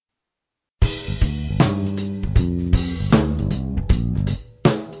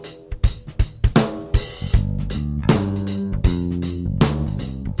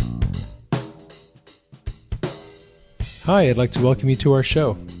Hi, I'd like to welcome you to our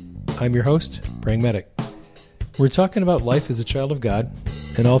show. I'm your host, Praying Medic. We're talking about life as a child of God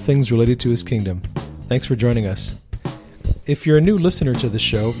and all things related to His kingdom. Thanks for joining us. If you're a new listener to the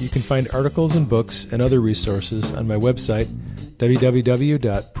show, you can find articles and books and other resources on my website,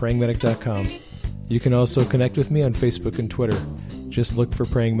 www.prayingmedic.com. You can also connect with me on Facebook and Twitter. Just look for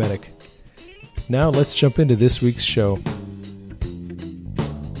Praying Medic. Now let's jump into this week's show.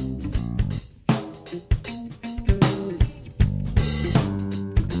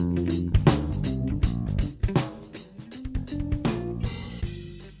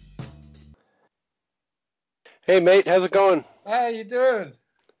 Hey, mate, how's it going? How you doing?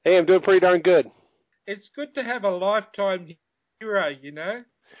 Hey, I'm doing pretty darn good. It's good to have a lifetime hero, you know.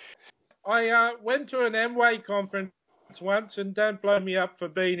 I went to an Amway conference once, and don't blow me up for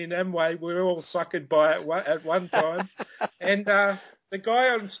being in Amway. We were all suckered by it at one time. And the guy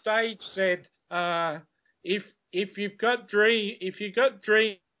on stage said, if you've got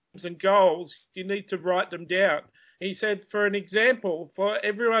dreams and goals, you need to write them down. He said, for an example, for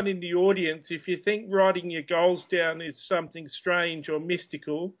everyone in the audience, if you think writing your goals down is something strange or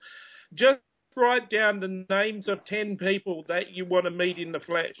mystical, just write down the names of 10 people that you want to meet in the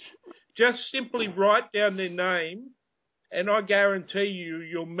flesh. Just simply write down their name, and I guarantee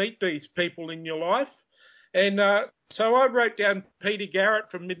you'll meet these people in your life. And so I wrote down Peter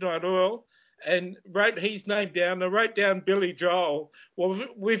Garrett from Midnight Oil and wrote his name down. I wrote down Billy Joel. Well,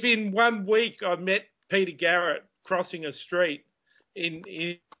 within 1 week, I met Peter Garrett crossing a street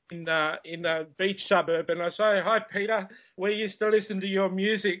in a beach suburb, and I say, "Hi, Peter. We used to listen to your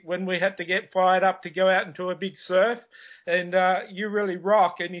music when we had to get fired up to go out into a big surf, and you really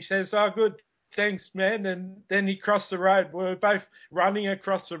rock." And he says, "Oh, good, thanks, man." And then he crossed the road. We were both running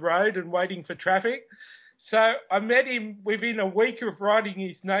across the road and waiting for traffic. So I met him within a week of writing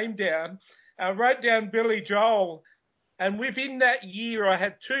his name down. I wrote down Billy Joel, and within that year, I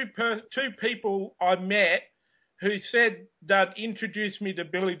had two people I met who said they'd introduce me to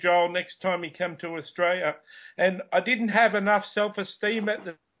Billy Joel next time he came to Australia. And I didn't have enough self-esteem at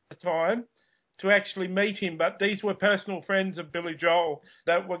the time to actually meet him, but these were personal friends of Billy Joel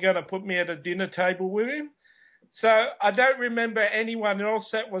that were going to put me at a dinner table with him. So I don't remember anyone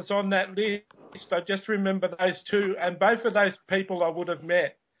else that was on that list. I just remember those two, and both of those people I would have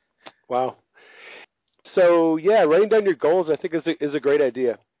met. Wow. So, yeah, writing down your goals, I think, is a great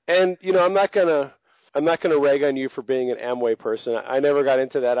idea. And, you know, I'm not gonna rag on you for being an Amway person. I never got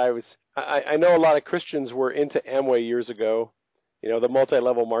into that. I know a lot of Christians were into Amway years ago, you know, the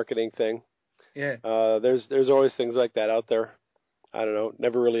multi-level marketing thing. Yeah. There's always things like that out there. I don't know,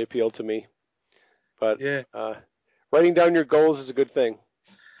 never really appealed to me. But yeah. Writing down your goals is a good thing.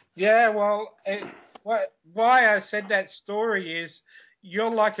 Yeah, well, why I said that story is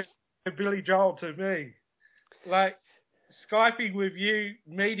you're like a Billy Joel to me. Like, Skyping with you,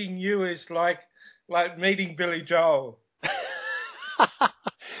 meeting you is like meeting Billy Joel.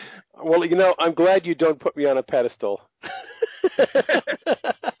 Well, you know, I'm glad you don't put me on a pedestal.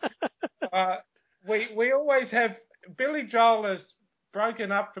 We always have... Billy Joel has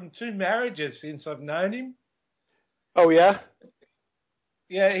broken up from 2 marriages since I've known him. Oh, yeah?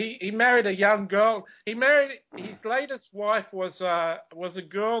 Yeah, he married a young girl. His latest wife was a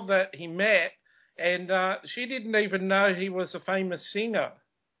girl that he met, and she didn't even know he was a famous singer.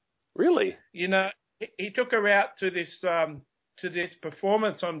 Really? You know, he took her out to this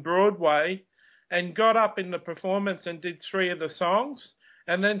performance on Broadway, and got up in the performance and did 3 of the songs,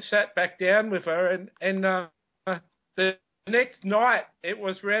 and then sat back down with her. And the next night, it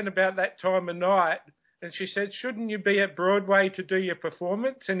was round about that time of night, and she said, "Shouldn't you be at Broadway to do your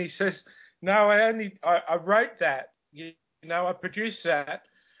performance?" And he says, "No, I wrote that. You know, I produced that.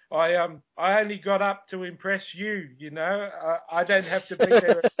 I only got up to impress you. You know, I don't have to be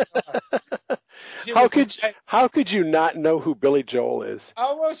there." How could you not know who Billy Joel is?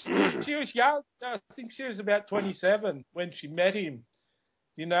 Oh, well, she was young. I think she was about 27 when she met him.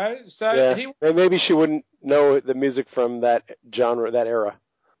 You know, so yeah. And maybe she wouldn't know the music from that genre, that era.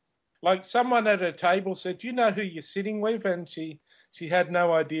 Like, someone at her table said, "Do you know who you're sitting with?" And she had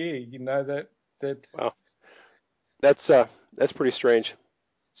no idea. You know that. Wow, that's pretty strange.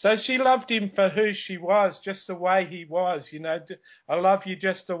 So she loved him for who she was, just the way he was, you know. "I love you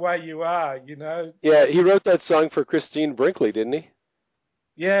just the way you are," you know. Yeah, he wrote that song for Christine Brinkley, didn't he?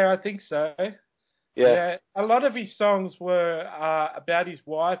 Yeah, I think so. Yeah. A lot of his songs were about his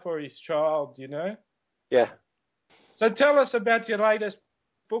wife or his child, you know. Yeah. So tell us about your latest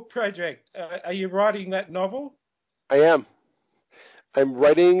book project. Are you writing that novel? I am. I'm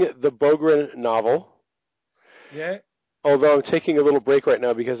writing the Bogren novel. Yeah. Although I'm taking a little break right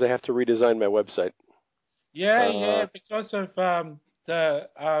now because I have to redesign my website. Yeah, because of the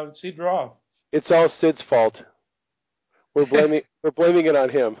Sid Roth. It's all Sid's fault. We're blaming it on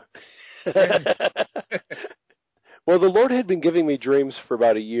him. Well, the Lord had been giving me dreams for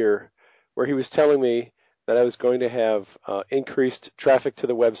about a year where he was telling me that I was going to have increased traffic to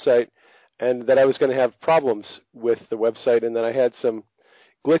the website and that I was going to have problems with the website and that I had some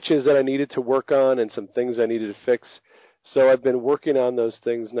glitches that I needed to work on and some things I needed to fix. So I've been working on those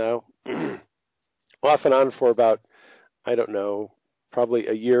things now off and on for about, I don't know, probably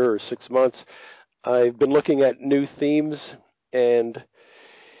a year or 6 months. I've been looking at new themes, and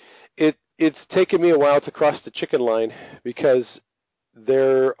it's taken me a while to cross the chicken line because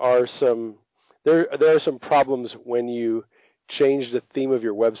there are some problems when you change the theme of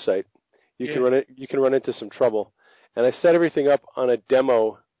your website. You can run into some trouble. And I set everything up on a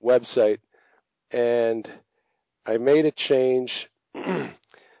demo website, and I made a change.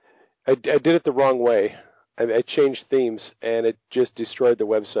 I did it the wrong way. I changed themes, and it just destroyed the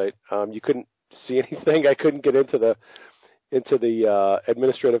website. You couldn't see anything. I couldn't get into the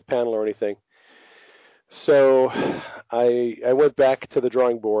administrative panel or anything. So I went back to the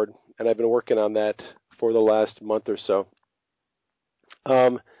drawing board, and I've been working on that for the last month or so.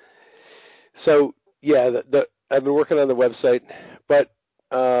 I've been working on the website, but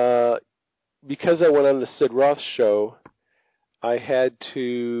because I went on the Sid Roth show, I had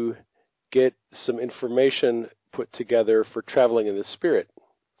to get some information put together for traveling in the Spirit,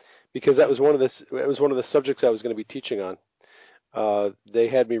 because that was one of the subjects I was going to be teaching on. They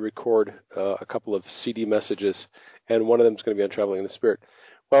had me record a couple of CD messages, and one of them is going to be on traveling in the Spirit.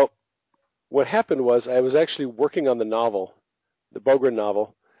 Well, what happened was I was actually working on the novel, the Bogren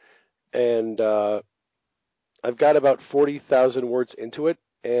novel, and I've got about 40,000 words into it,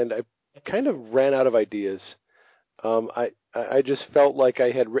 and I kind of ran out of ideas. I just felt like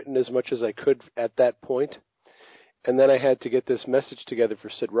I had written as much as I could at that point, and then I had to get this message together for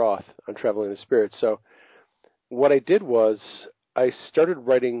Sid Roth on Traveling in the Spirit. So what I did was I started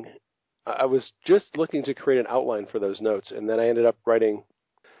writing. I was just looking to create an outline for those notes, and then I ended up writing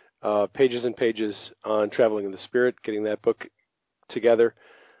pages and pages on Traveling in the Spirit, getting that book together.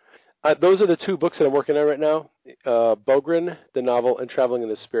 Those are the two books that I'm working on right now, Bogren, the novel, and Traveling in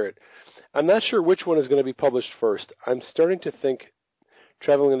the Spirit. I'm not sure which one is going to be published first. I'm starting to think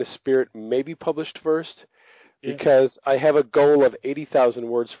Traveling in the Spirit may be published first because I have a goal of 80,000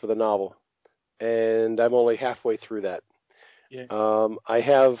 words for the novel, and I'm only halfway through that. Yeah. I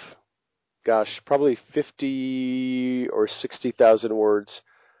have, probably 50 or 60,000 words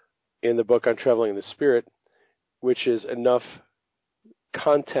in the book on Traveling in the Spirit, which is enough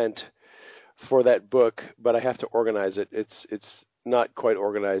content for that book, but I have to organize it. It's not quite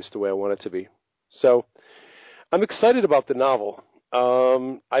organized the way I want it to be. So I'm excited about the novel.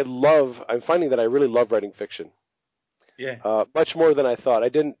 I'm finding that I really love writing fiction. Yeah. Much more than I thought. I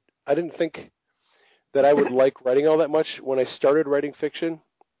didn't think that I would like writing all that much when I started writing fiction,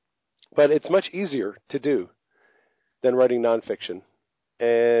 but it's much easier to do than writing nonfiction.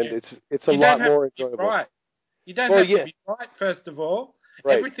 And it's a lot more enjoyable. Right. You don't have to be right, first of all.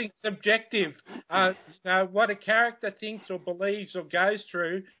 Right. Everything's subjective. What a character thinks or believes or goes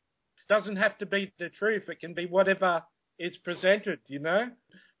through doesn't have to be the truth. It can be whatever is presented,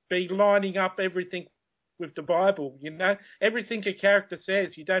 Be lining up everything with the Bible, Everything a character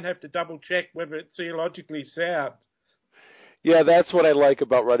says, you don't have to double-check whether it's theologically sound. Yeah, that's what I like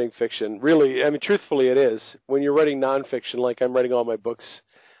about writing fiction. Really, I mean, truthfully, it is. When you're writing nonfiction, like I'm writing all my books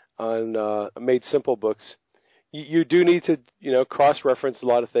on Made Simple books, you do need to, cross-reference a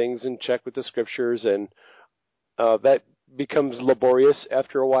lot of things and check with the scriptures, and that becomes laborious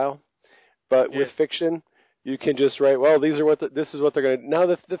after a while. But with fiction, you can just write, well, this is what they're going to. Now,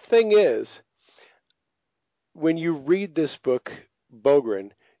 the thing is, when you read this book,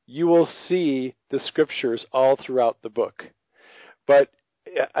 Bogren, you will see the scriptures all throughout the book. But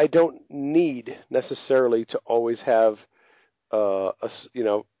I don't need necessarily to always have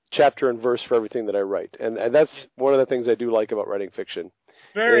chapter and verse for everything that I write. And that's one of the things I do like about writing fiction.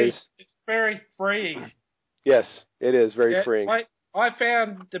 It's very freeing. Yes, it is very freeing. I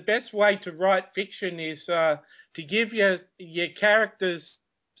found the best way to write fiction is to give your characters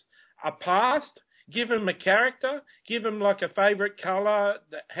a past, give them a character, give them like a favorite color,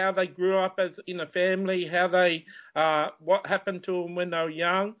 how they grew up as in a family, how they what happened to them when they were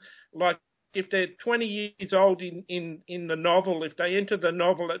young. Like if they're 20 years old in the novel, if they enter the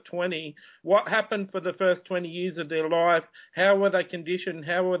novel at 20, what happened for the first 20 years of their life? How were they conditioned?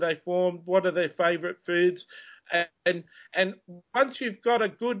 How were they formed? What are their favorite foods? And once you've got a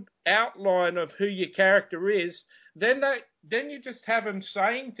good outline of who your character is, then you just have them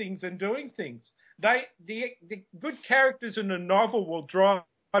saying things and doing things. the good characters in the novel will drive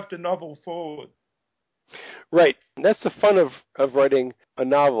the novel forward. Right. And that's the fun of writing a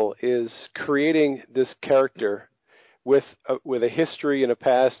novel, is creating this character with a history and a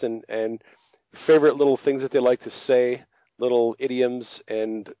past and favorite little things that they like to say, little idioms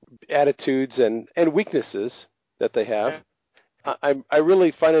and attitudes and weaknesses that they have. I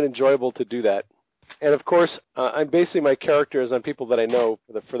really find it enjoyable to do that. And of course, I'm basing my characters on people that I know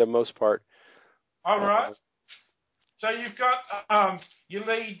for the most part. All right. So you've got you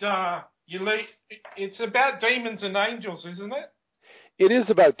lead. It's about demons and angels, isn't it? It is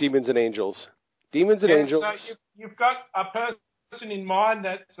about demons and angels. Demons and angels. So you've got a person in mind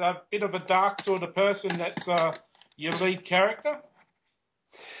that's a bit of a dark sort of person that's your lead character?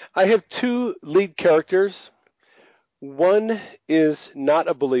 I have two lead characters. One is not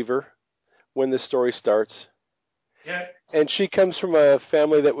a believer when the story starts. Yeah. And she comes from a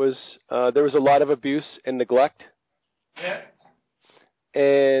family that was, there was a lot of abuse and neglect. Yeah.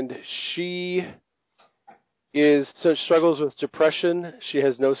 And she struggles with depression. She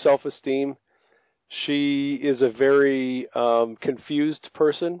has no self-esteem. She is a very confused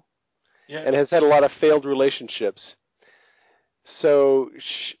person, and has had a lot of failed relationships. So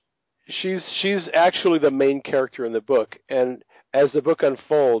she's actually the main character in the book. And as the book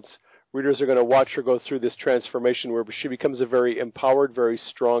unfolds, readers are going to watch her go through this transformation where she becomes a very empowered, very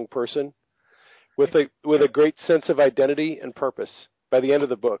strong person with a great sense of identity and purpose by the end of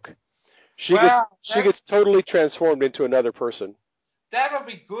the book. She gets totally transformed into another person. That'll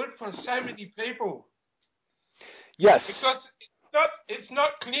be good for so many people. Yes. Because it's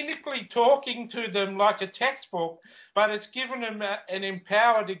not clinically talking to them like a textbook, but it's giving them an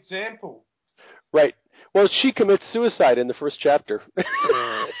empowered example. Right. Well, she commits suicide in the first chapter.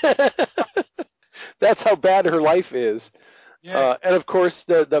 That's how bad her life is. Yeah. And of course,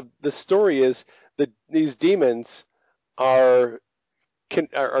 the story is that these demons are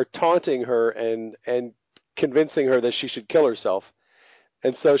taunting her and convincing her that she should kill herself.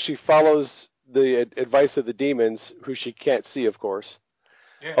 And so she follows the advice of the demons, who she can't see, of course.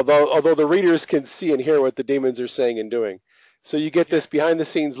 Yeah. Although the readers can see and hear what the demons are saying and doing. So you get this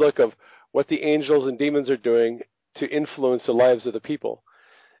behind-the-scenes look of what the angels and demons are doing to influence the lives of the people.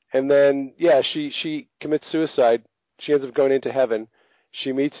 And then, she commits suicide. She ends up going into heaven.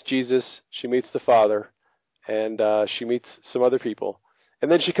 She meets Jesus. She meets the Father. And she meets some other people.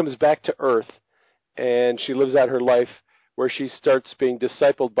 And then she comes back to Earth, and she lives out her life where she starts being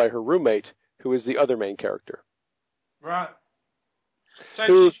discipled by her roommate, who is the other main character. Right.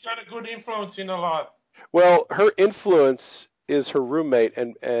 So she's got a good influence in her life. Well, her influence is her roommate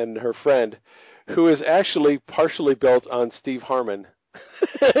and her friend, who is actually partially built on Steve Harmon.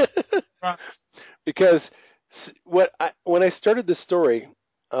 Right. Because when I started the story,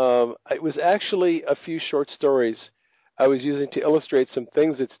 it was actually a few short stories I was using to illustrate some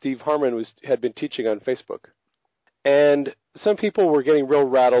things that Steve Harmon had been teaching on Facebook. And some people were getting real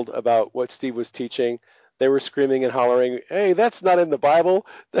rattled about what Steve was teaching. They were screaming and hollering, "Hey, that's not in the Bible,"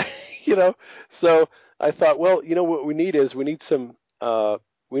 So I thought, well, what we need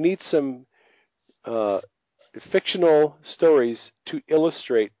some fictional stories to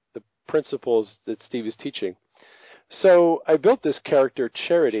illustrate the principles that Steve is teaching. So I built this character,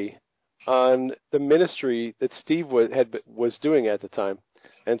 Charity, on the ministry that Steve was doing at the time,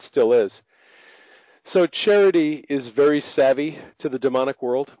 and still is. So Charity is very savvy to the demonic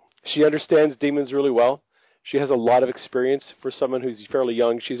world. She understands demons really well. She has a lot of experience for someone who's fairly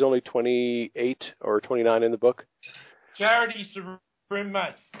young. She's only 28 or 29 in the book. Charity's the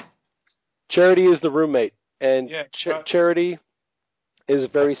roommate. Charity is the roommate, and Charity is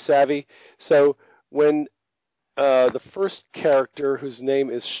very savvy. So when the first character, whose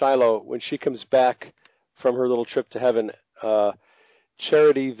name is Shiloh, when she comes back from her little trip to heaven,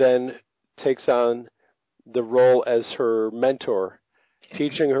 Charity then takes on the role as her mentor,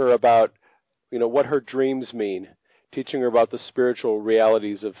 teaching her about, what her dreams mean, teaching her about the spiritual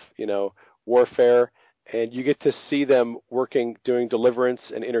realities of, warfare, and you get to see them working, doing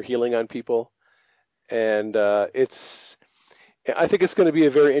deliverance and inner healing on people. And I think it's going to be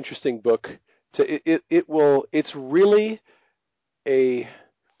a very interesting book. It's really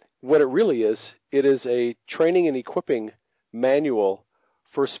what it really is. It is a training and equipping manual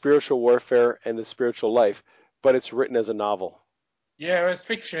for spiritual warfare and the spiritual life, but it's written as a novel. Yeah, it's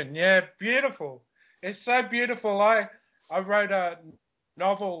fiction. Yeah, beautiful. It's so beautiful. I wrote a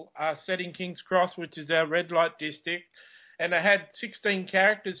novel set in King's Cross, which is our red light district, and I had 16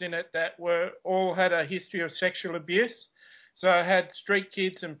 characters in it that all had a history of sexual abuse. So I had street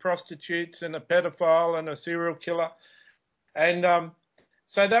kids and prostitutes and a pedophile and a serial killer. And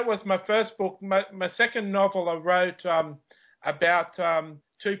So that was my first book. My second novel I wrote about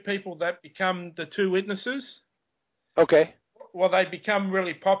two people that become the two witnesses. Okay. Well, they become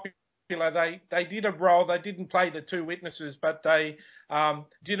really popular. They did a role. They didn't play the two witnesses, but they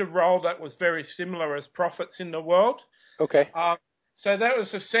did a role that was very similar as prophets in the world. Okay. So that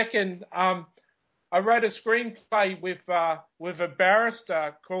was the second. I wrote a screenplay with a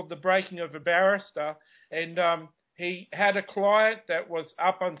barrister called The Breaking of a Barrister, and he had a client that was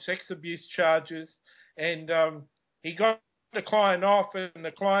up on sex abuse charges, and he got the client off, and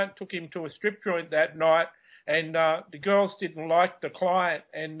the client took him to a strip joint that night, and the girls didn't like the client,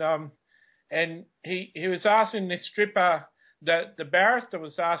 and he was asking this stripper, the barrister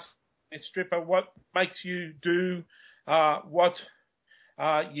was asking this stripper, what makes you do what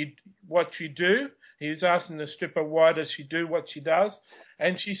you do. He was asking the stripper, why does she do what she does?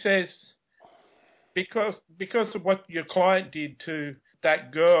 And she says, because of what your client did to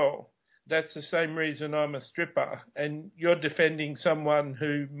that girl, that's the same reason I'm a stripper, and you're defending someone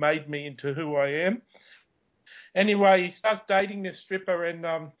who made me into who I am. Anyway, he starts dating this stripper,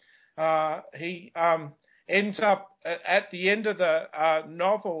 and he ends up, at the end of the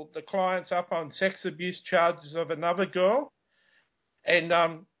novel, the client's up on sex abuse charges of another girl, and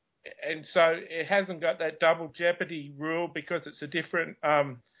so it hasn't got that double jeopardy rule because it's a different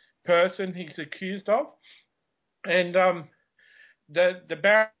person he's accused of. And the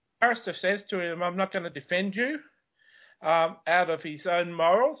barrister says to him, I'm not going to defend you, out of his own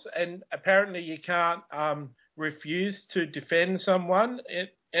morals, and apparently you can't refuse to defend someone.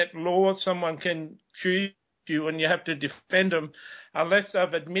 At law, someone can choose you and you have to defend them unless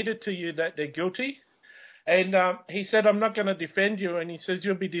they've admitted to you that they're guilty. And he said, I'm not going to defend you. And he says,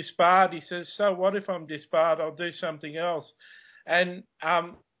 you'll be disbarred. He says, so what if I'm disbarred? I'll do something else. And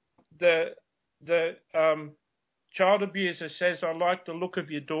the child abuser says, I like the look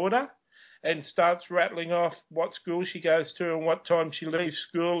of your daughter, and starts rattling off what school she goes to and what time she leaves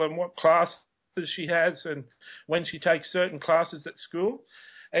school and what classes she has and when she takes certain classes at school.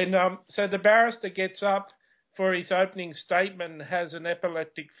 And so the barrister gets up for his opening statement and has an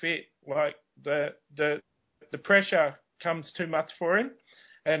epileptic fit, like the pressure comes too much for him,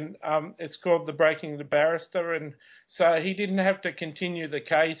 and it's called The Breaking of the Barrister. And so he didn't have to continue the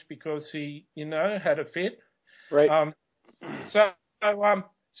case because he, had a fit. Right. So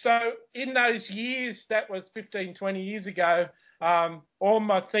in those years, that was 15, 20 years ago, all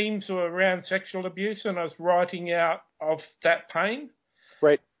my themes were around sexual abuse, and I was writing out of that pain.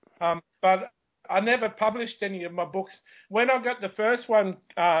 Right. But I never published any of my books. When I got the first one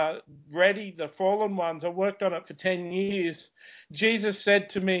ready, the Fallen Ones, I worked on it for 10 years. Jesus said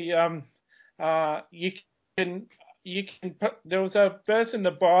to me, you can put, there was a verse in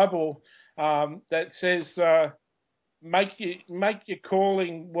the Bible that says, make your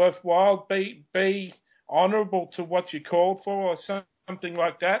calling worthwhile, be honourable to what you're called for, or something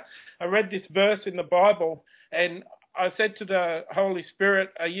like that. I read this verse in the Bible, and I said to the Holy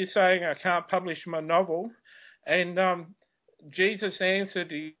Spirit, are you saying I can't publish my novel? And Jesus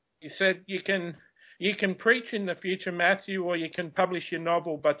answered, he said, you can preach in the future, Matthew, or you can publish your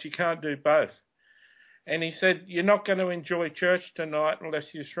novel, but you can't do both. And he said, you're not going to enjoy church tonight unless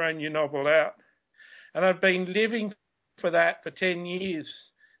you've thrown your novel out. And I've been living for that for 10 years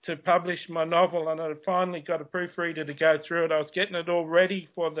to publish my novel, and I finally got a proofreader to go through it. I was getting it all ready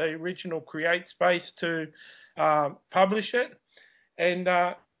for the original Create Space to publish it, and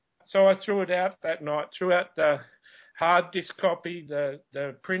so I threw it out that night, threw out the hard disk copy,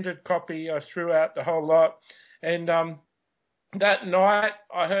 the printed copy, I threw out the whole lot. And that night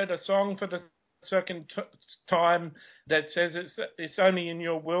I heard a song for the second time that says, it's only in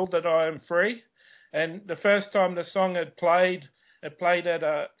your will that I am free. And the first time the song had played, it played at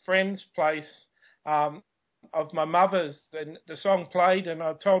a friend's place of my mother's, and the song played, and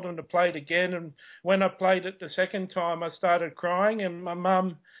I told him to play it again. And when I played it the second time, I started crying, and my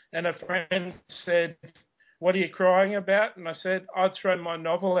mum and a friend said, what are you crying about? And I said, I'd throw my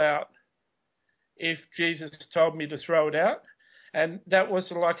novel out if Jesus told me to throw it out. And that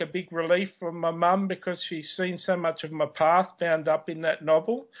was like a big relief for my mum, because she's seen so much of my past bound up in that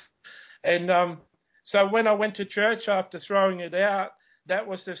novel. And so when I went to church after throwing it out, that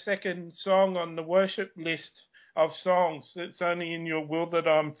was the second song on the worship list of songs. It's only in your will that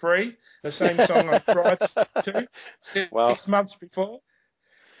I'm free. The same song I cried to 6 months before.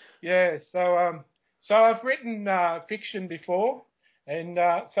 Yeah, so I've written fiction before, and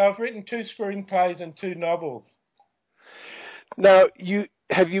so I've written 2 screenplays and 2 novels. Now,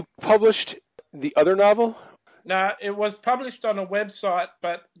 have you published the other novel? No, it was published on a website,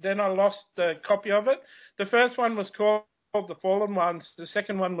 but then I lost the copy of it. The first one was called called The Fallen Ones. The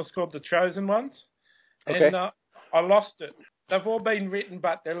second one was called The Chosen Ones. Okay. And I lost it. They've all been written,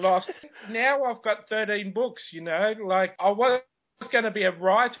 but they're lost. Now I've got 13 books, Like, I was going to be a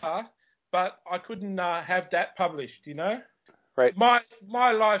writer, but I couldn't have that published, Right.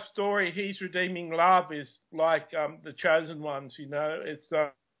 My life story, His Redeeming Love, is like The Chosen Ones, It's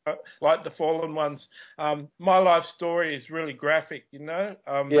like The Fallen Ones. My life story is really graphic,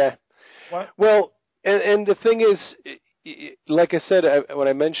 Yeah. What? Well, and the thing is, like I said, when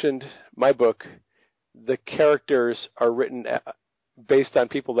I mentioned my book, the characters are written based on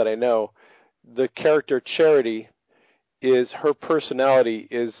people that I know. The character Charity, her personality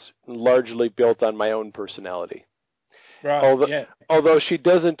is largely built on my own personality. Right. Although she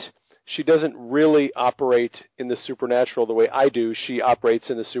doesn't really operate in the supernatural the way I do. She operates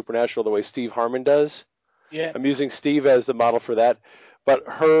in the supernatural the way Steve Harmon does. Yeah. I'm using Steve as the model for that, but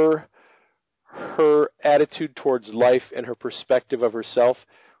her attitude towards life and her perspective of herself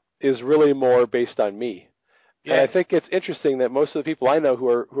is really more based on me. Yeah. And I think it's interesting that most of the people I know who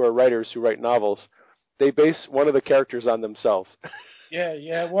are writers who write novels, they base one of the characters on themselves.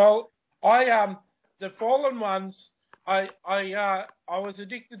 Yeah. Well, The Fallen Ones, I was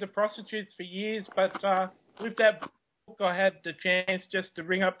addicted to prostitutes for years, but with that book I had the chance just to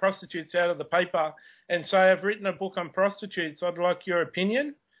ring up prostitutes out of the paper and say, I've written a book on prostitutes, I'd like your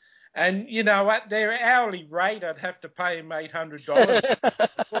opinion. And, at their hourly rate, I'd have to pay them $800.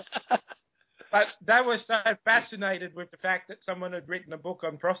 But they were so fascinated with the fact that someone had written a book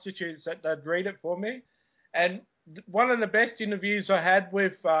on prostitutes that they'd read it for me. And one of the best interviews I had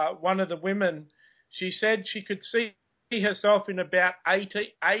with one of the women, she said she could see herself in about 8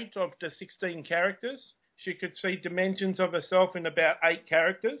 of the 16 characters. She could see dimensions of herself in about 8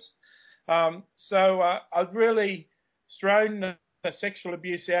 characters. So I've really thrown the sexual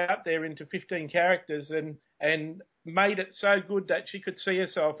abuse out there into 15 characters and made it so good that she could see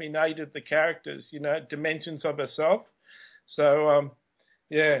herself in 8 of the characters, dimensions of herself. So,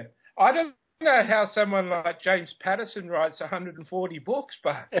 yeah. I don't know how someone like James Patterson writes 140 books,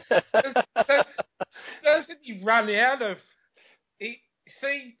 but doesn't he run out of...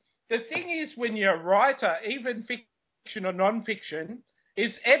 See, the thing is, when you're a writer, even fiction or non-fiction,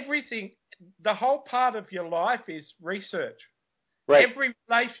 is everything, the whole part of your life is research. Right.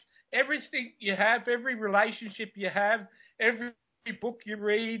 Everything you have, every relationship you have, every book you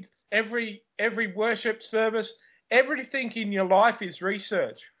read, every worship service, everything in your life is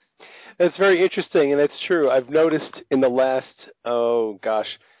research. That's very interesting, and it's true. I've noticed in the last,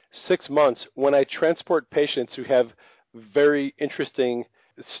 6 months, when I transport patients who have very interesting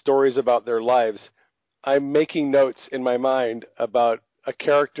stories about their lives, I'm making notes in my mind about a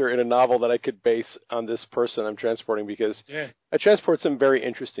character in a novel that I could base on this person I'm transporting, because I transport some very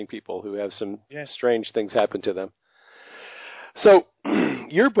interesting people who have some strange things happen to them. So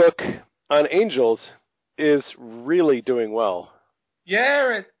your book on angels is really doing well.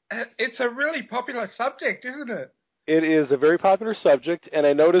 Yeah, it's a really popular subject, isn't it? It is a very popular subject, and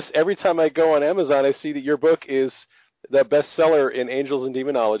I notice every time I go on Amazon, I see that your book is the bestseller in angels and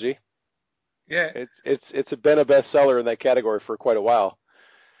demonology. Yeah, it's been a bestseller in that category for quite a while.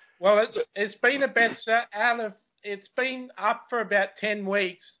 Well, it's been a bestseller it's been up for about 10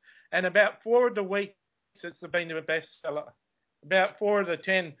 weeks, and about 4 of the weeks it's been a bestseller. About 4 of the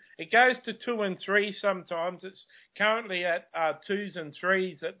 10. It goes to 2 and 3 sometimes. It's currently at 2s and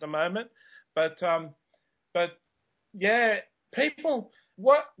 3s at the moment, but yeah, people.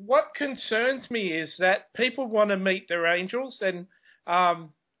 What concerns me is that people want to meet their angels, and I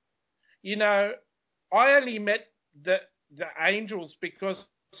only met the angels because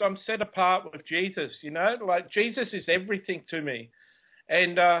I'm set apart with Jesus. Like Jesus is everything to me,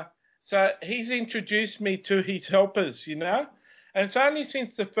 and so He's introduced me to His helpers. And it's only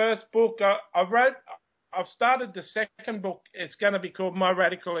since the first book I've started the second book. It's going to be called My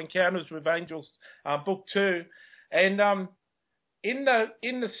Radical Encounters with Angels, book 2, and in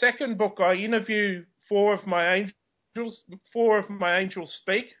the second book I interview 4 of my angels. 4 of my angels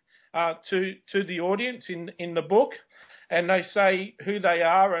speak to the audience in the book, and they say who they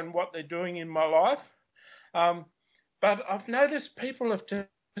are and what they're doing in my life. But I've noticed people have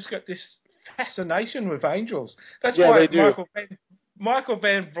just got this fascination with angels. That's why Michael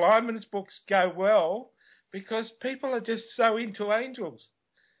Van Vlymen's books go well, because people are just so into angels.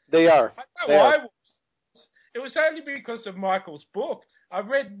 They are. It was only because of Michael's book. I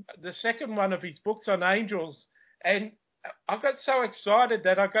read the second one of his books on angels, and I got so excited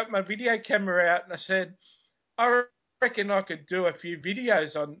that I got my video camera out and I said, I reckon I could do a few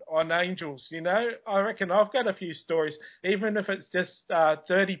videos on angels, I reckon I've got a few stories, even if it's just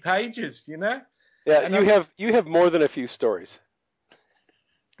 30 pages, Yeah, And you have more than a few stories.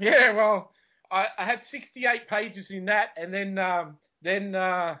 Yeah, well, I had 68 pages in that, and then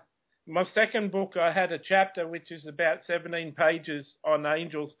my second book, I had a chapter which is about 17 pages on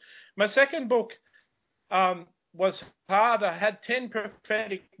angels. My second book was hard. I had 10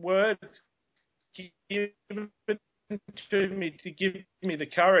 prophetic words given to me to give me the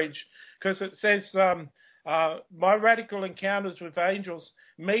courage, because it says my radical encounters with angels,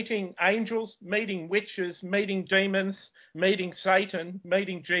 meeting witches, meeting demons, meeting Satan,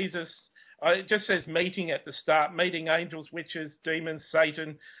 meeting Jesus. It just says meeting at the start, meeting angels, witches, demons,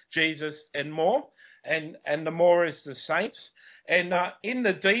 Satan, Jesus, and more. And the more is the saints. And in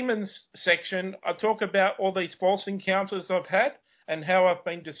the demons section, I talk about all these false encounters I've had and how I've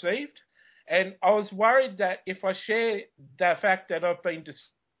been deceived. And I was worried that if I share the fact that I've been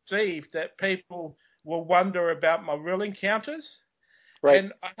deceived, that people will wonder about my real encounters. Right.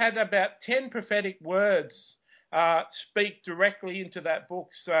 And I had about 10 prophetic words speak directly into that book,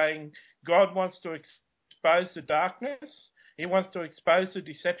 saying God wants to expose the darkness. He wants to expose the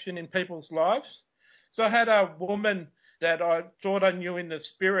deception in people's lives. So I had a woman that I thought I knew in the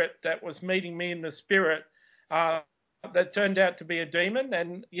spirit that was meeting me in the spirit that turned out to be a demon.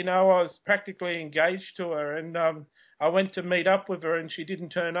 And, I was practically engaged to her. And I went to meet up with her and she didn't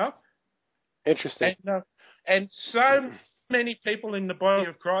turn up. Interesting. And so many people in the body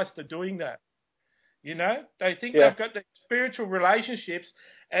of Christ are doing that. They think they've got the spiritual relationships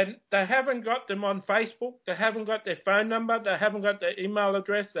and they haven't got them on Facebook. They haven't got their phone number. They haven't got their email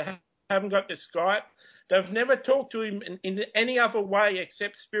address. They haven't got their Skype. They've never talked to him in any other way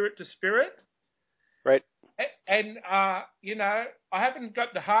except spirit to spirit. Right. And, I haven't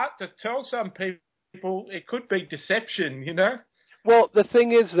got the heart to tell some people it could be deception, Well, the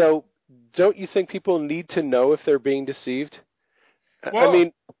thing is, though, don't you think people need to know if they're being deceived? Well, I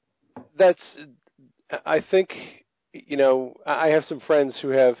mean, I think, I have some friends who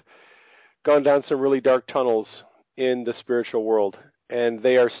have gone down some really dark tunnels in the spiritual world, and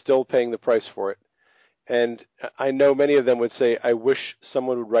they are still paying the price for it. And I know many of them would say, I wish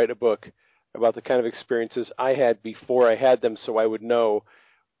someone would write a book about the kind of experiences I had before I had them so I would know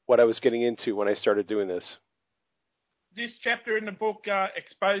what I was getting into when I started doing this. This chapter in the book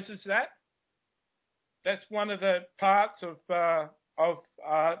exposes that. That's one of the parts of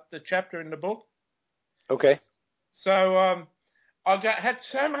the chapter in the book. Okay. So had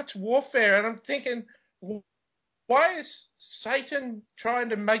so much warfare, and I'm thinking, why is Satan trying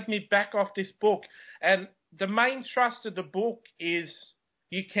to make me back off this book? And the main thrust of the book is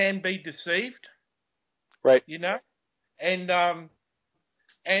you can be deceived. Right. And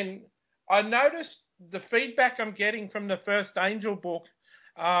I noticed the feedback I'm getting from the first angel book.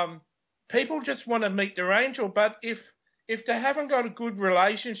 People just want to meet their angel, but if they haven't got a good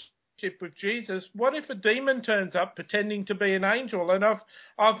relationship with Jesus, what if a demon turns up pretending to be an angel? And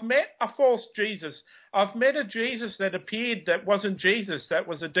I've met a false Jesus. I've met a Jesus that appeared that wasn't Jesus, that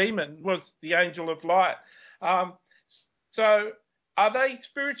was a demon, was the angel of light. So are they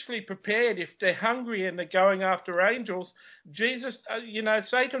spiritually prepared if they're hungry and they're going after angels? Jesus,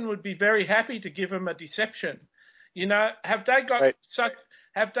 Satan would be very happy to give them a deception. Have they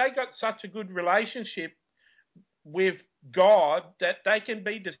got such a good relationship with God that they can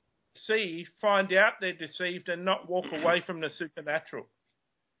be deceived, find out they're deceived, and not walk away from the supernatural?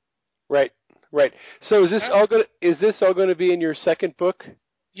 Right. So is this all going to be in your second book?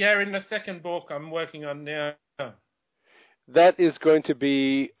 Yeah, in the second book I'm working on now. That is going to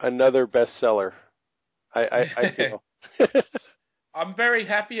be another bestseller. I feel. I'm very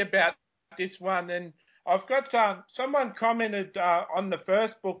happy about this one, and I've got someone commented on the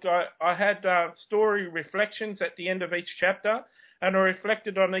first book. I had story reflections at the end of each chapter, and I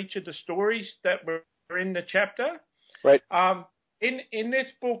reflected on each of the stories that were in the chapter. Right. In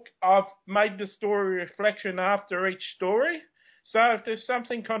this book, I've made the story reflection after each story. So if there's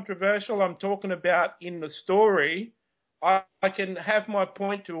something controversial I'm talking about in the story, I can have my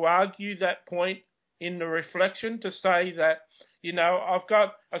point to argue that point in the reflection to say that, I've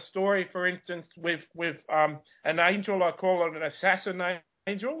got a story, for instance, with an angel. I call it an assassin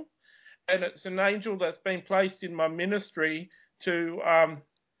angel, and it's an angel that's been placed in my ministry to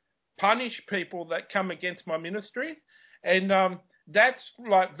punish people that come against my ministry, and that's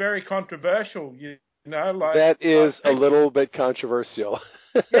like very controversial, that is a little bit controversial.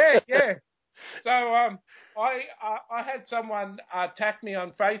 Yeah. So I had someone attack me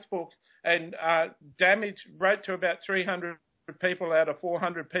on Facebook and wrote to about 300 people out of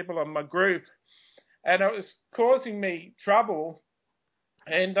 400 people on my group, and it was causing me trouble.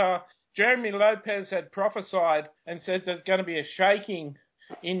 And Jeremy Lopez had prophesied and said there's going to be a shaking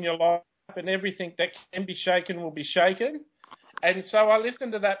in your life and everything that can be shaken will be shaken. And so I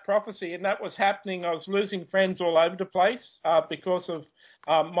listened to that prophecy, and that was happening. I was losing friends all over the place because of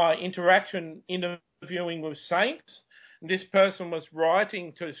my interaction interviewing with saints. And this person was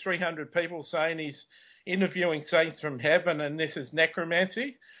writing to 300 people saying he's interviewing saints from heaven, and this is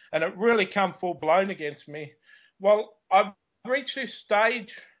necromancy. And it really come full blown against me. Well, I've reached this stage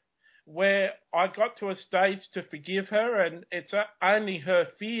where I got to a stage to forgive her, and it's only her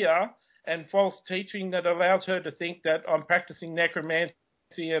fear and false teaching that allows her to think that I'm practicing necromancy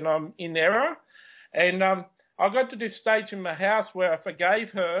and I'm in error. And I got to this stage in my house where I forgave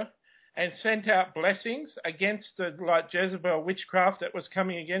her and sent out blessings against the Jezebel witchcraft that was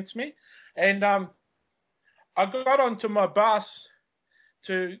coming against me. And I got onto my bus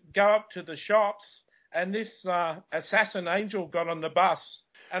to go up to the shops, and this assassin angel got on the bus.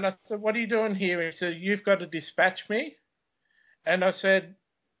 And I said, "What are you doing here?" He said, "You've got to dispatch me." And I said,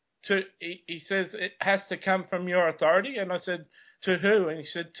 he says, "It has to come from your authority." And I said, "To who?" And he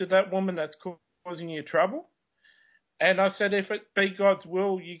said, "To that woman that's causing you trouble." And I said, "If it be God's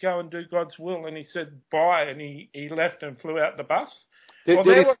will, you go and do God's will." And he said, "Bye." And he left and flew out the bus.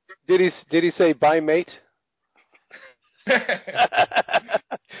 Did he say, "Bye, mate"?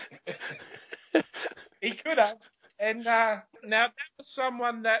 He could have. And now that was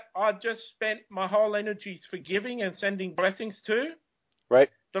someone that I just spent my whole energies forgiving and sending blessings to. Right.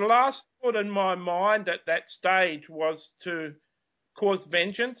 The last thought in my mind at that stage was to cause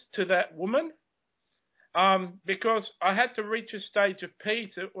vengeance to that woman, because I had to reach a stage of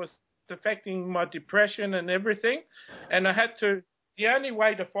peace. It was affecting my depression and everything, and I had to. The only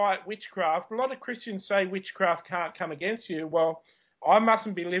way to fight witchcraft, a lot of Christians say witchcraft can't come against you. Well, I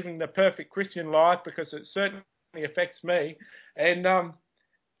mustn't be living the perfect Christian life because it certainly affects me. And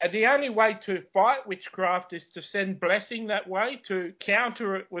the only way to fight witchcraft is to send blessing that way, to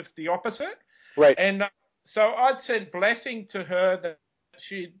counter it with the opposite. Right. And so I'd send blessing to her that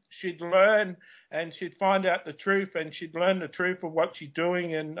she'd learn and she'd find out the truth, and she'd learn the truth of what she's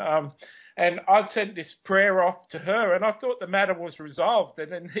doing. And I'd sent this prayer off to her, and I thought the matter was resolved.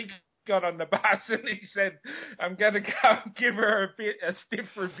 And then he got on the bus and he said, "I'm going to go and give her a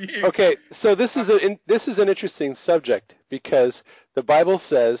stiff review." Okay, so this is an interesting subject, because the Bible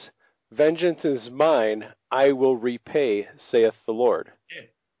says, "Vengeance is mine, I will repay, saith the Lord." Yeah.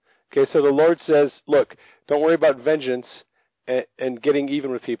 Okay, so the Lord says, "Look, don't worry about vengeance and getting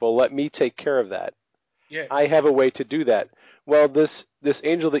even with people. Let me take care of that. Yeah. I have a way to do that." Well, this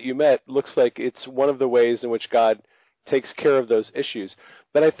angel that you met looks like it's one of the ways in which God takes care of those issues.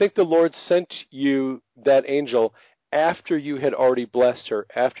 But I think the Lord sent you that angel after you had already blessed her,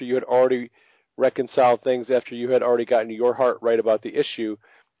 after you had already reconciled things, after you had already gotten your heart right about the issue.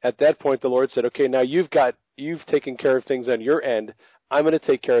 At that point, the Lord said, "Okay, now you've taken care of things on your end. I'm going to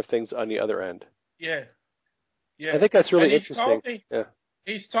take care of things on the other end." Yeah. Yeah. I think that's really and interesting.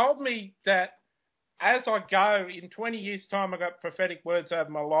 He's told me that as I go, in 20 years' time, I got prophetic words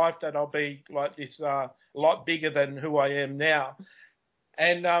over my life that I'll be like this, a lot bigger than who I am now.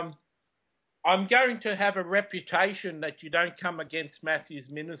 And I'm going to have a reputation that you don't come against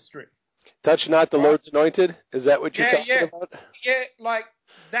Matthew's ministry. Touch not the Right? Lord's anointed? Is that what you're talking about? Yeah, like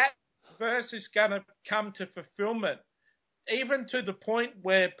that verse is going to come to fulfillment, even to the point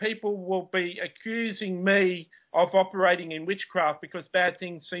where people will be accusing me of operating in witchcraft because bad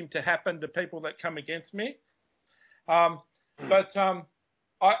things seem to happen to people that come against me. I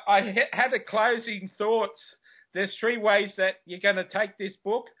had a closing thoughts. There's three ways that you're going to take this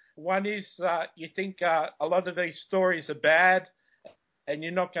book. One is you think a lot of these stories are bad and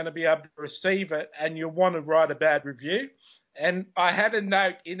you're not going to be able to receive it, and you want to write a bad review. And I had a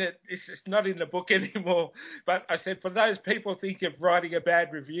note in it, this is not in the book anymore, but I said, for those people think of writing a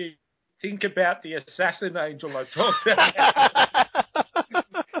bad review, think about the assassin angel I talked about.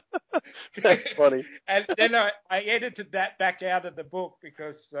 That's funny. And then I edited that back out of the book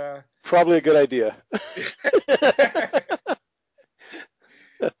because... probably a good idea.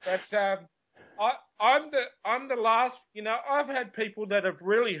 But I'm the last, I've had people that have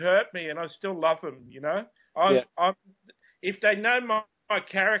really hurt me and I still love them, if they know my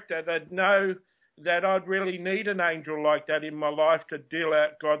character, they'd know that I'd really need an angel like that in my life to deal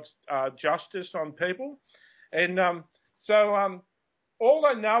out God's justice on people. And all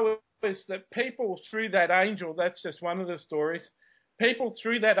I know is that people through that angel, that's just one of the stories, people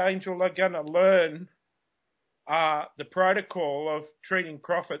through that angel are going to learn the protocol of treating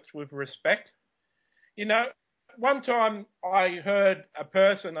prophets with respect. One time I heard a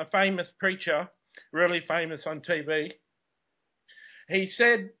famous preacher, really famous on TV, he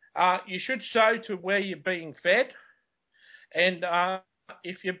said, you should sow to where you're being fed. And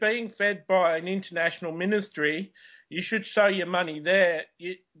if you're being fed by an international ministry, you should sow your money there.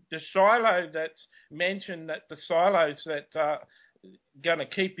 The silo that's mentioned, that the silos that are going to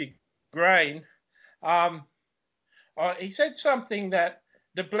keep your grain, he said something that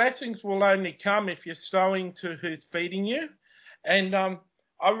the blessings will only come if you're sowing to who's feeding you. And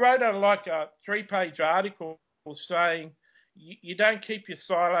I wrote a 3-page article saying you don't keep your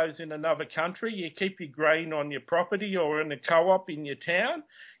silos in another country. You keep your grain on your property or in a co-op in your town.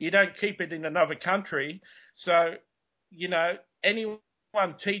 You don't keep it in another country. So, anyone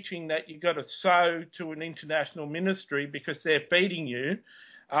teaching that you've got to sow to an international ministry because they're feeding you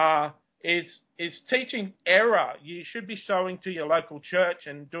is teaching error. You should be sowing to your local church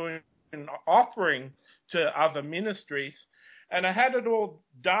and doing an offering to other ministries. And I had it all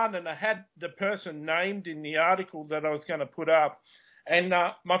done, and I had the person named in the article that I was going to put up. And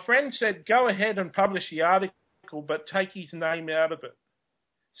my friend said, go ahead and publish the article, but take his name out of it.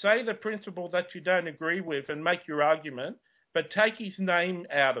 Say the principle that you don't agree with and make your argument, but take his name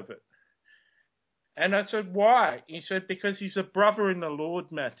out of it. And I said, why? He said, because he's a brother in the Lord,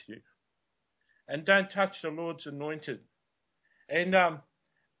 Matthew. And don't touch the Lord's anointed. And I've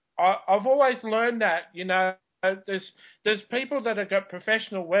always learned that, there's people that have got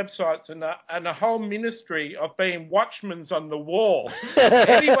professional websites and a whole ministry of being watchmen on the wall.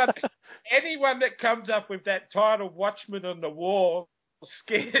 Anyone that comes up with that title, watchman on the wall,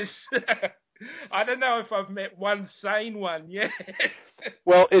 scares. I don't know if I've met one sane one yet.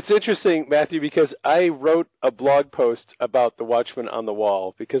 Well, it's interesting, Matthew, because I wrote a blog post about the Watchman on the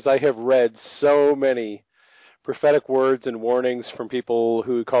Wall because I have read so many prophetic words and warnings from people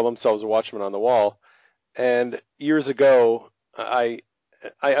who call themselves a watchman on the wall. And years ago, I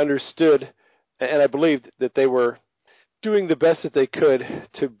understood and I believed that they were doing the best that they could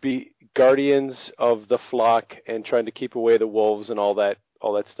to be guardians of the flock and trying to keep away the wolves and all that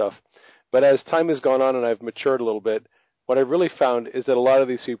stuff. But as time has gone on and I've matured a little bit, what I've really found is that a lot of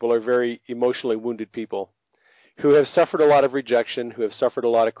these people are very emotionally wounded people who have suffered a lot of rejection, who have suffered a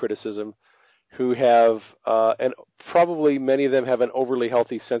lot of criticism, who have, and probably many of them have an overly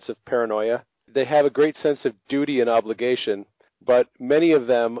healthy sense of paranoia. They have a great sense of duty and obligation, but many of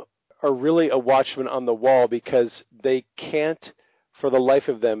them are really a watchman on the wall because they can't, for the life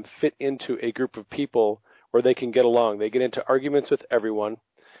of them, fit into a group of people where they can get along. They get into arguments with everyone.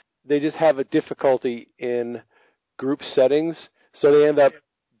 They just have a difficulty in group settings, so they end up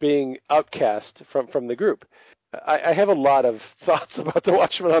being outcast from the group. I have a lot of thoughts about the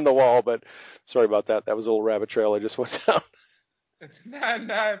watchman on the wall, but sorry about that. That was a little rabbit trail I just went down.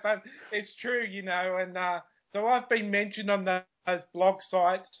 No, but it's true, and so I've been mentioned on those blog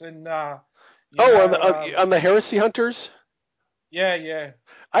sites and. On the Heresy Hunters. Yeah.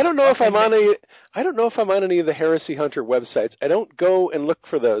 I don't know if I'm on any of the Heresy Hunter websites. I don't go and look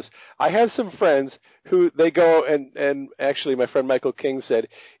for those. I have some friends who they go and actually my friend Michael King said,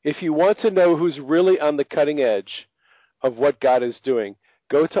 if you want to know who's really on the cutting edge of what God is doing,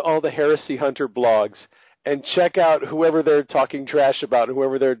 go to all the Heresy Hunter blogs and check out whoever they're talking trash about,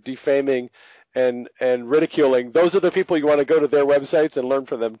 whoever they're defaming and ridiculing. Those are the people you want to go to their websites and learn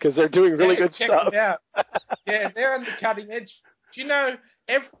from them because they're doing really good stuff. Check it out. Yeah, they're on the cutting edge. Do you know,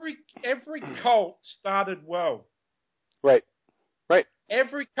 every cult started well. Right.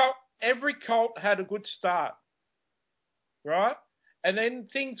 Every cult had a good start, right? And then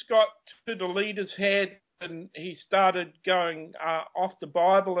things got to the leader's head and he started going off the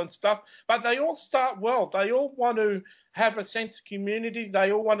Bible and stuff. But they all start well. They all want to have a sense of community.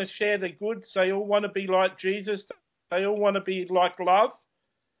 They all want to share their goods. They all want to be like Jesus. They all want to be like love.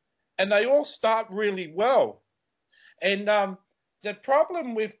 And they all start really well. And the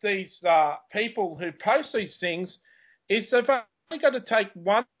problem with these people who post these things is they've only got to take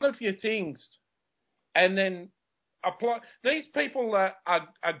one of your things and then apply. These people are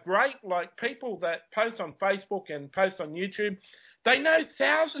great, like people that post on Facebook and post on YouTube. They know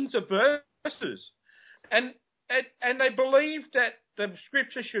thousands of verses, and they believe that the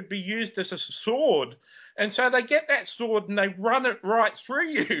scripture should be used as a sword, and so they get that sword and they run it right through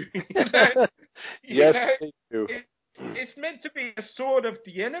you. Yes, they do. It's meant to be a sword of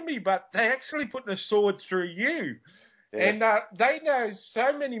the enemy, but they actually put the sword through you. Yeah. And they know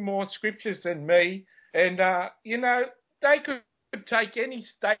so many more scriptures than me. And, they could take any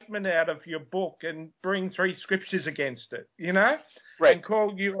statement out of your book and bring 3 scriptures against it, Right. And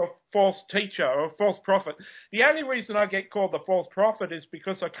call you a false teacher or a false prophet. The only reason I get called a false prophet is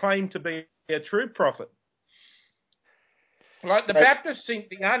because I claim to be a true prophet. Like the Baptists think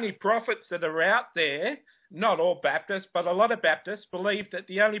the only prophets that are out there not all Baptists, but a lot of Baptists believe that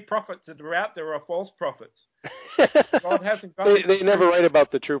the only prophets that are out there are false prophets. God hasn't got they never write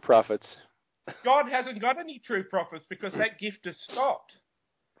about the true prophets. God hasn't got any true prophets because that gift has stopped.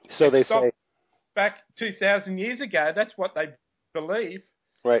 So they say. Back 2,000 years ago, that's what they believe.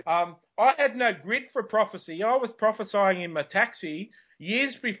 Right. I had no grid for prophecy. I was prophesying in my taxi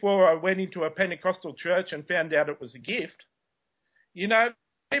years before I went into a Pentecostal church and found out it was a gift. You know,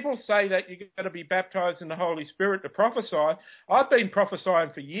 people say that you've got to be baptized in the Holy Spirit to prophesy. I've been prophesying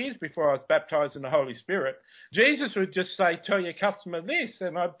for years before I was baptized in the Holy Spirit. Jesus would just say, tell your customer this,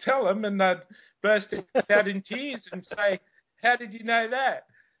 and I'd tell them, and they'd burst out in tears and say, how did you know that?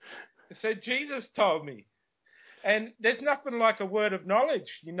 I said, Jesus told me. And there's nothing like a word of knowledge,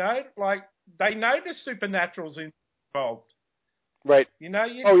 you know, like they know the supernatural's involved. Right. You know,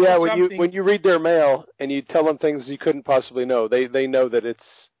 when you read their mail and you tell them things you couldn't possibly know, they know that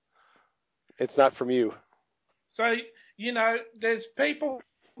it's not from you. So, you know, there's people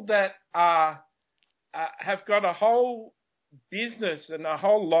that have got a whole business and a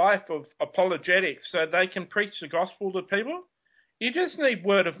whole life of apologetics so they can preach the gospel to people. You just need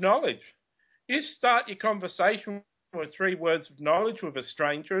word of knowledge. You start your conversation with 3 words of knowledge with a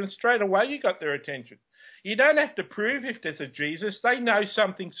stranger and straight away you got their attention. You don't have to prove if there's a Jesus. They know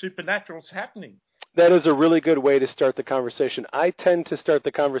something supernatural's happening. That is a really good way to start the conversation. I tend to start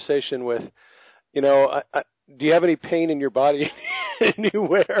the conversation with, you know, do you have any pain in your body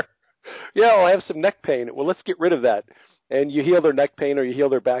anywhere? Yeah, well, I have some neck pain. Well, let's get rid of that. And you heal their neck pain or you heal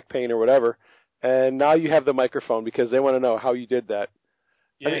their back pain or whatever. And now you have the microphone because they want to know how you did that.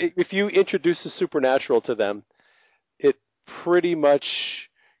 Yeah. I mean, if you introduce the supernatural to them, it pretty much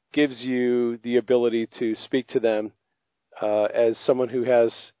gives you the ability to speak to them as someone who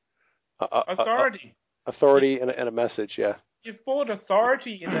has authority and a message. Yeah, you've brought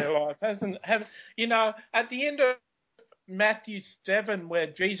authority in their life, you know? At the end of Matthew 7, where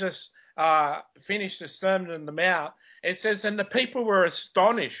Jesus finished the Sermon on the Mount, it says, and the people were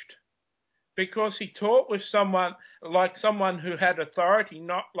astonished because he taught with someone who had authority,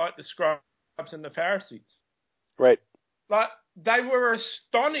 not like the scribes and the Pharisees. Right. Like, they were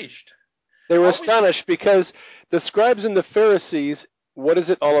astonished. They were astonished because the scribes and the Pharisees, what is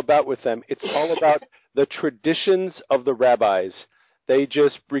it all about with them? It's all about the traditions of the rabbis. They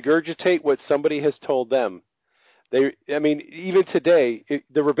just regurgitate what somebody has told them. Even today,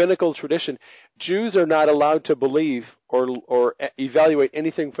 the rabbinical tradition, Jews are not allowed to believe or evaluate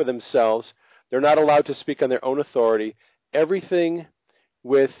anything for themselves. They're not allowed to speak on their own authority. Everything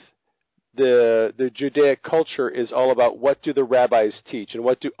with the Judaic culture is all about what do the rabbis teach and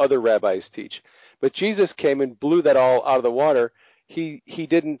what do other rabbis teach. But Jesus came and blew that all out of the water. He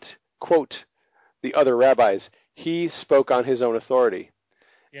didn't quote the other rabbis. He spoke on his own authority.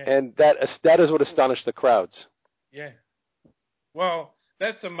 Yeah. And that is what astonished the crowds. Yeah. Well,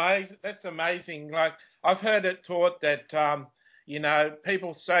 that's amazing. That's amazing. Like, I've heard it taught that, you know,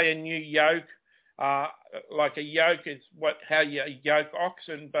 people say a new yoke, like a yoke is how you yoke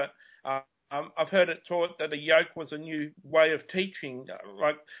oxen, but I've heard it taught that a yoke was a new way of teaching.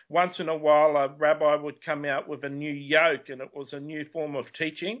 Like, once in a while, a rabbi would come out with a new yoke, and it was a new form of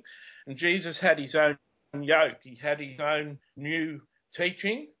teaching. And Jesus had his own yoke. He had his own new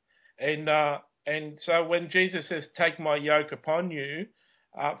teaching. And so when Jesus says, take my yoke upon you,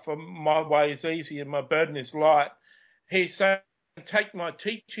 for my way is easy and my burden is light, he's saying, take my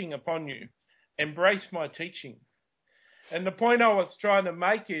teaching upon you. Embrace my teaching. And the point I was trying to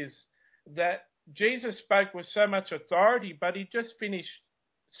make is that Jesus spoke with so much authority, but he just finished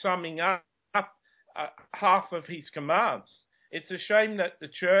summing up half of his commands. It's a shame that the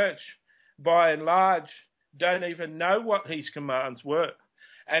church, by and large, don't even know what his commands were.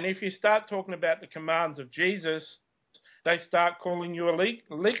 And if you start talking about the commands of Jesus, they start calling you a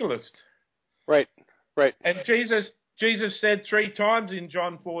legalist. Right. And Jesus said 3 times in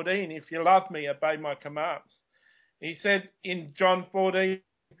John 14, if you love me, obey my commands. He said in John 14,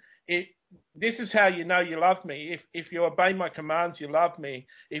 this is how you know you love me. If you obey my commands, you love me.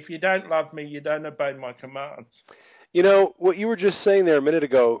 If you don't love me, you don't obey my commands. You know, what you were just saying there a minute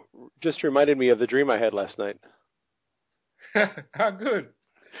ago just reminded me of the dream I had last night. How good.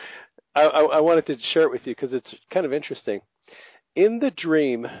 I wanted to share it with you because it's kind of interesting. In the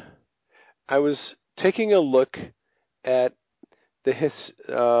dream, I was taking a look at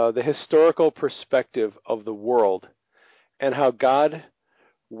the historical perspective of the world and how God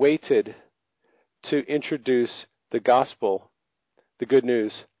waited to introduce the gospel, the good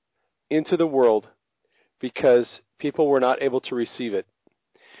news, into the world because people were not able to receive it.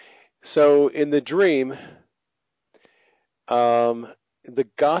 So in the dream, the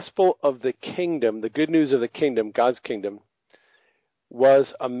gospel of the kingdom, the good news of the kingdom, God's kingdom,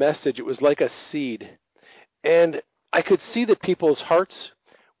 was a message. It was like a seed. And I could see that people's hearts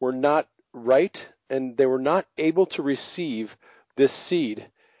were not right, and they were not able to receive this seed.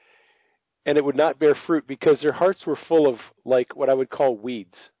 And it would not bear fruit because their hearts were full of, like, what I would call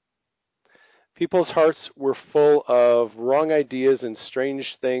weeds. People's hearts were full of wrong ideas and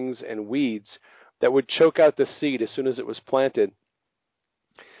strange things and weeds that would choke out the seed as soon as it was planted.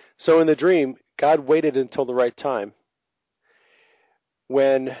 So in the dream, God waited until the right time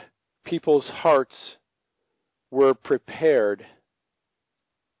when people's hearts were prepared,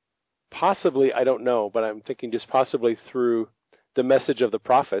 possibly, I don't know, but I'm thinking just possibly through the message of the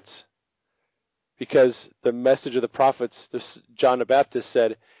prophets, because the message of the prophets, John the Baptist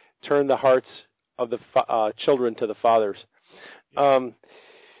said, turn the hearts of the children to the fathers.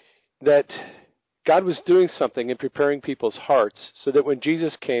 That God was doing something in preparing people's hearts so that when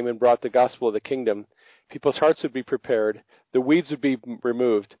Jesus came and brought the gospel of the kingdom, people's hearts would be prepared, the weeds would be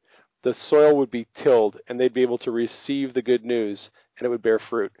removed, the soil would be tilled, and they'd be able to receive the good news, and it would bear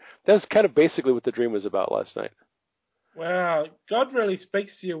fruit. That's kind of basically what the dream was about last night. Wow, God really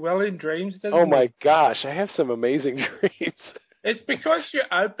speaks to you well in dreams, doesn't he? Oh my gosh, I have some amazing dreams. It's because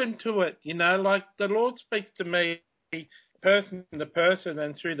you're open to it, you know, like the Lord speaks to me person to person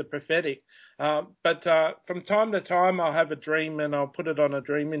and through the prophetic. But from time to time I'll have a dream and I'll put it on a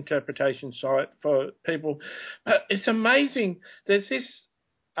dream interpretation site for people. But it's amazing. There's this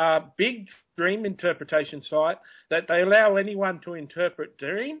big dream interpretation site that they allow anyone to interpret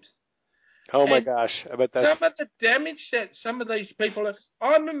dreams. Oh my gosh, I bet that's... Some of the damage that some of these people are...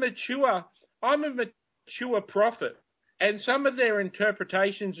 I'm a mature prophet, and some of their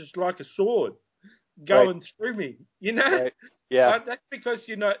interpretations is like a sword going through me, you know? Right. Yeah. That's because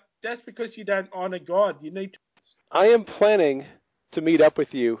you don't honor God. You need to... I am planning to meet up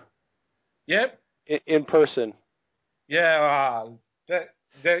with you. Yep. In person. Yeah,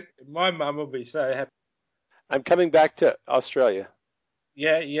 my mum will be so happy. I'm coming back to Australia.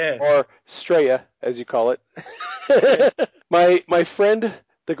 Yeah. Or Straya, as you call it. My friend,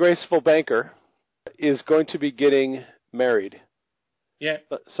 the graceful banker, is going to be getting married. Yeah.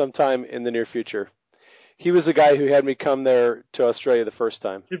 Sometime in the near future. He was the guy who had me come there to Australia the first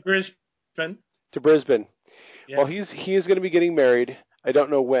time. To Brisbane. To Brisbane. Yeah. Well, he is going to be getting married. I don't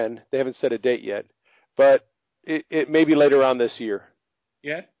know when. They haven't set a date yet. But it may be later on this year.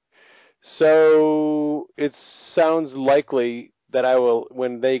 Yeah. So it sounds likely that I will,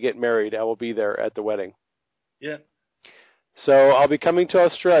 when they get married, I will be there at the wedding. Yeah. So I'll be coming to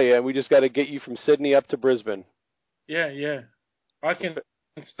Australia, and we just got to get you from Sydney up to Brisbane. Yeah. I can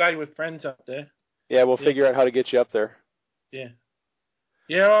stay with friends up there. Yeah, we'll figure out how to get you up there. Yeah.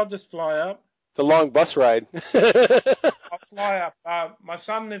 Yeah, I'll just fly up. It's a long bus ride. I'll fly up. My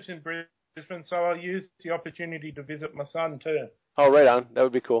son lives in Brisbane, so I'll use the opportunity to visit my son too. Oh, right on. That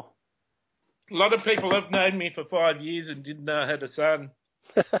would be cool. A lot of people have known me for 5 years and didn't know I had a son.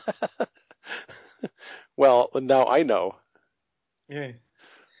 Well, now I know. Yeah.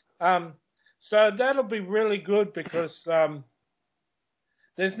 So that'll be really good because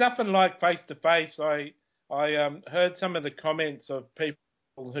there's nothing like face-to-face. I heard some of the comments of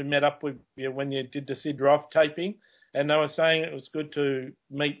people who met up with you when you did the Sid Roth taping, and they were saying it was good to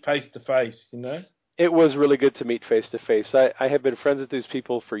meet face-to-face, you know? It was really good to meet face-to-face. I have been friends with these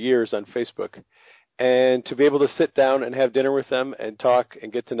people for years on Facebook, and to be able to sit down and have dinner with them and talk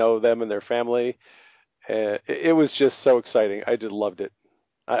and get to know them and their family, it was just so exciting. I just loved it.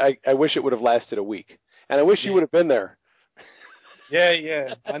 I wish it would have lasted a week, and I wish you would have been there.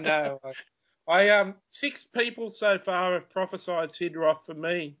 Yeah, I know. I 6 people so far have prophesied Sid Roth for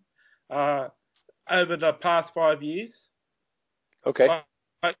me over the past 5 years. Okay.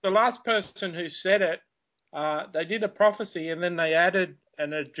 But the last person who said it, they did a prophecy and then they added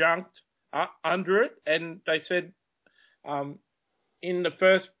an adjunct under it, and they said, in the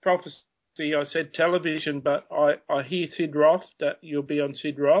first prophecy I said television, but I hear Sid Roth, that you'll be on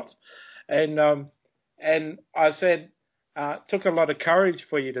Sid Roth, and I said, took a lot of courage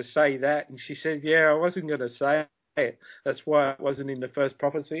for you to say that, and she said, yeah, I wasn't going to say it. That's why it wasn't in the first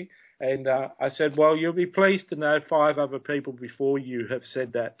prophecy. And I said, well, you'll be pleased to know 5 other people before you have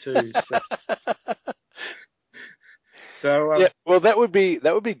said that too. So yeah, well, that would be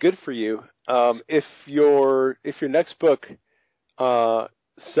good for you. If your next book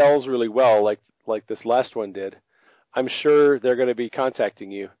sells really well, like this last one did, I'm sure they're going to be contacting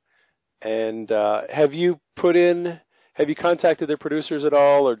you. And have you contacted their producers at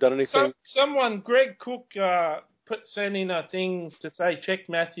all or done anything? Someone, Greg Cook, sent in a thing to say check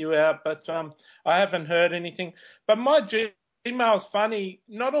Matthew out, but I haven't heard anything. But my email's funny.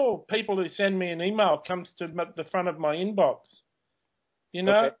 Not all people who send me an email comes to the front of my inbox. You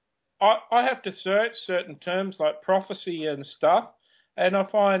know, Okay. I have to search certain terms like prophecy and stuff, and I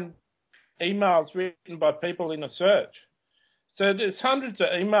find emails written by people in a search. So there's hundreds of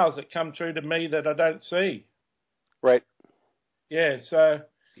emails that come through to me that I don't see. Right. Yeah, so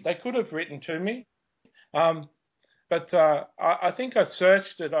they could have written to me. But I think I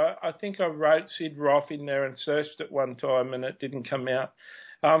searched it. I think I wrote Sid Roth in there and searched it one time, and it didn't come out.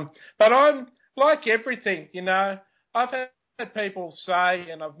 But I'm like everything, you know. I've had people say,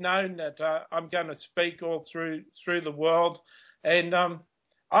 and I've known that I'm going to speak all through the world, and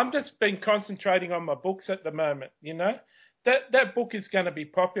I'm just been concentrating on my books at the moment. You know, that book is going to be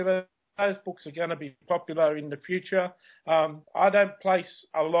popular. Those books are going to be popular in the future. I don't place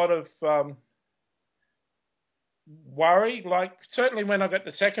a lot of worry. Like, certainly when I got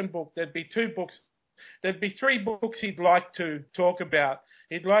the second book, there'd be three books he'd like to talk about.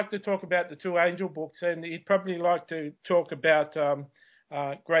 He'd like to talk about the two angel books, and he'd probably like to talk about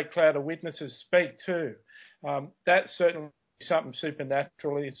Great Cloud of Witnesses Speak too. That's certainly something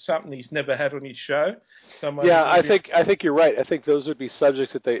supernatural. It's something he's never had on his show. Yeah, I think you're right. I think those would be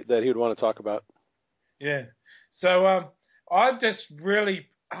subjects that he would want to talk about. Yeah. So I'm just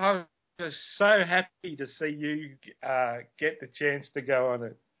so happy to see you get the chance to go on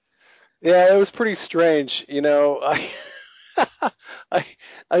it. Yeah, it was pretty strange. You know,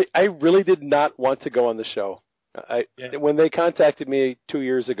 I really did not want to go on the show. When they contacted me 2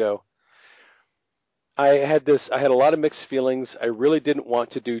 years ago, I had a lot of mixed feelings. I really didn't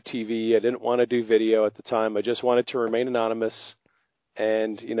want to do TV. I didn't want to do video at the time. I just wanted to remain anonymous.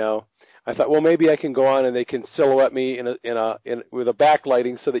 And, you know, I thought, well, maybe I can go on and they can silhouette me with a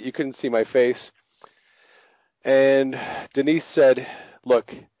backlighting so that you couldn't see my face. And Denise said,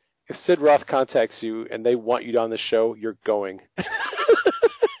 look, if Sid Roth contacts you and they want you on the show, you're going.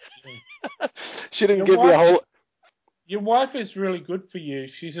 She didn't give me a whole... Your wife is really good for you.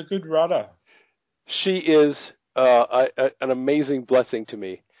 She's a good rudder. She is an amazing blessing to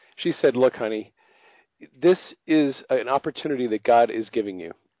me. She said, look, honey, this is an opportunity that God is giving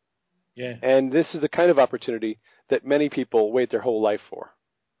you. Yeah. And this is the kind of opportunity that many people wait their whole life for.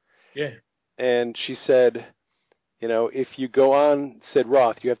 Yeah. And she said, you know, if you go on Sid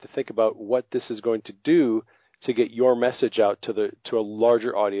Roth, you have to think about what this is going to do to get your message out to a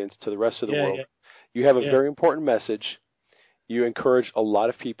larger audience, to the rest of the world. Yeah. You have a very important message. You encourage a lot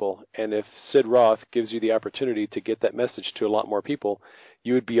of people. And if Sid Roth gives you the opportunity to get that message to a lot more people,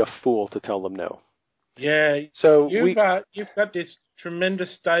 you would be a fool to tell them no. Yeah. So you've got this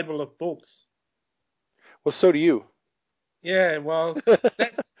tremendous stable of books. Well, so do you. Yeah. Well,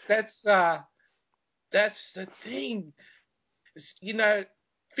 that's the thing. You know,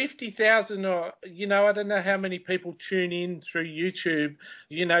 50,000 or, you know, I don't know how many people tune in through YouTube.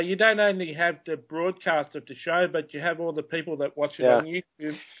 You know, you don't only have the broadcast of the show, but you have all the people that watch it on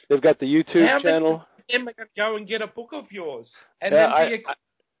YouTube. They've got the YouTube channel. How many of them are going to go and get a book of yours? And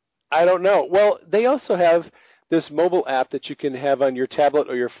I don't know. Well, they also have this mobile app that you can have on your tablet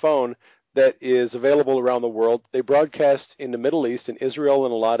or your phone that is available around the world. They broadcast in the Middle East, in Israel,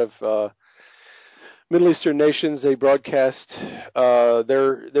 and a lot of Middle Eastern nations. They broadcast.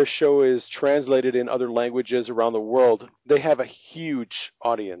 Their show is translated in other languages around the world. They have a huge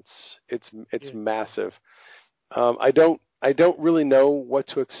audience. It's massive. I don't really know what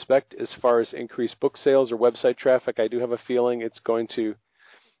to expect as far as increased book sales or website traffic. I do have a feeling it's going to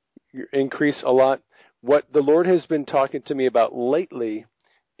increase a lot. What the Lord has been talking to me about lately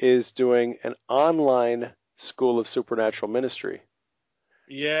is doing an online school of supernatural ministry.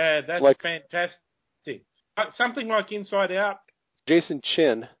 Yeah, that's fantastic. Something like Inside Out. Jason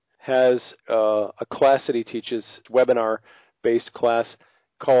Chin has a class that he teaches, webinar-based class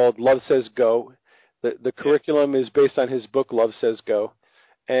called Love Says Go. The curriculum is based on his book, Love Says Go.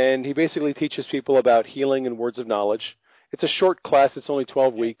 And he basically teaches people about healing and words of knowledge. It's a short class. It's only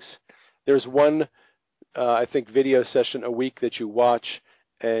 12 weeks. There's one, I think, video session a week that you watch,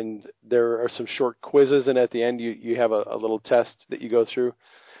 and there are some short quizzes, and at the end you have a little test that you go through.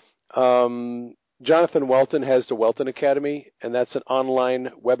 Jonathan Welton has the Welton Academy, and that's an online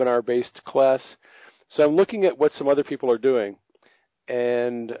webinar-based class. So I'm looking at what some other people are doing,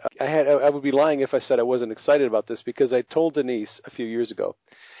 and I would be lying if I said I wasn't excited about this, because I told Denise a few years ago,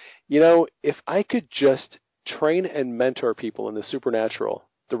 you know, if I could just train and mentor people in the supernatural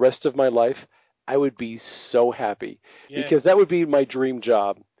the rest of my life, I would be so happy, because that would be my dream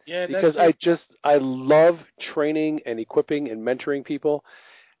job. Yeah, because I love training and equipping and mentoring people.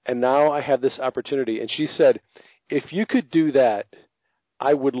 And now I have this opportunity. And she said, if you could do that,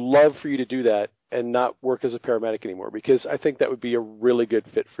 I would love for you to do that and not work as a paramedic anymore, because I think that would be a really good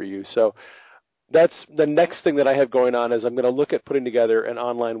fit for you. So that's the next thing that I have going on, is I'm going to look at putting together an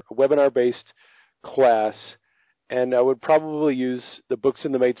online webinar-based class, and I would probably use the Books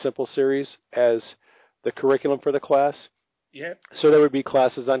in the Made Simple series as the curriculum for the class. Yeah. So there would be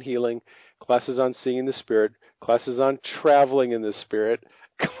classes on healing, classes on seeing the Spirit, classes on traveling in the Spirit,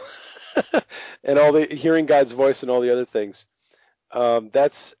 and all the hearing God's voice and all the other things.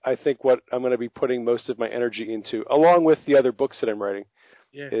 That's, I think, what I'm going to be putting most of my energy into, along with the other books that I'm writing,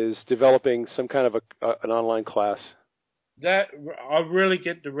 is developing some kind of an online class. That I really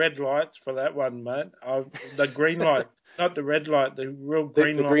get the red lights for that one, mate. The green light, not the red light, the real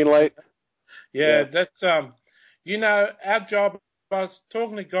green light. The green light? Yeah, that's, our job. I was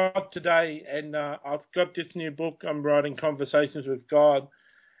talking to God today, and I've got this new book I'm writing, Conversations with God,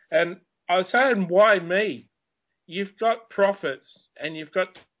 and I was saying, why me? You've got prophets and you've got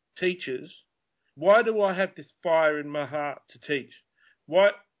teachers. Why do I have this fire in my heart to teach?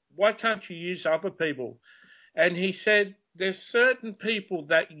 Why can't you use other people? And he said, there's certain people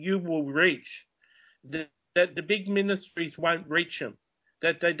that you will reach, that the big ministries won't reach them,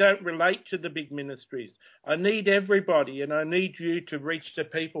 that they don't relate to the big ministries. I need everybody, and I need you to reach the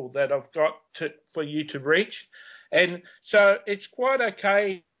people that I've got for you to reach. And so it's quite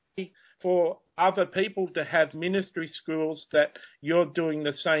okay for other people to have ministry schools that you're doing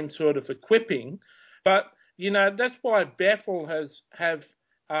the same sort of equipping. But, that's why Bethel have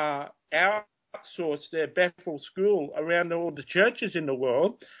outsourced their Bethel school around all the churches in the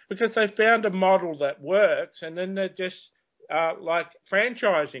world, because they found a model that works, and then they're just like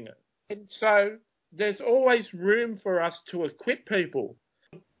franchising it. And so there's always room for us to equip people.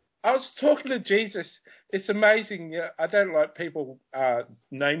 I was talking to Jesus. It's amazing. I don't like people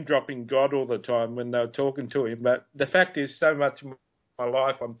name-dropping God all the time when they're talking to him, but the fact is, so much of my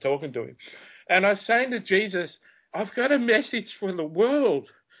life I'm talking to him. And I was saying to Jesus, I've got a message for the world.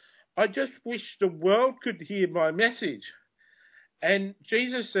 I just wish the world could hear my message. And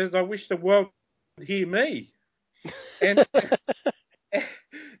Jesus says, I wish the world could hear me. And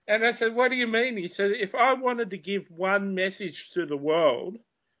and I said, what do you mean? He said, if I wanted to give one message to the world,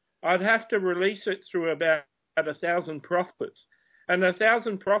 I'd have to release it through about 1,000 prophets. And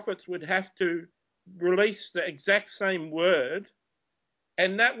 1,000 prophets would have to release the exact same word,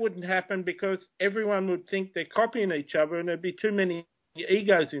 and that wouldn't happen because everyone would think they're copying each other and there'd be too many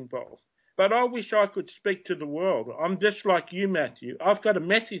egos involved. But I wish I could speak to the world. I'm just like you, Matthew. I've got a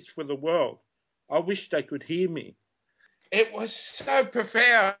message for the world. I wish they could hear me. It was so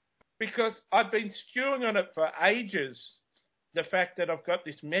profound because I've been stewing on it for ages, the fact that I've got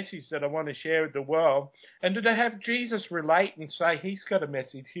this message that I want to share with the world, and to have Jesus relate and say he's got a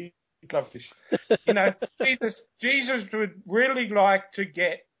message, he'd love to. Jesus would really like to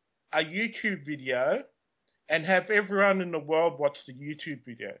get a YouTube video and have everyone in the world watch the YouTube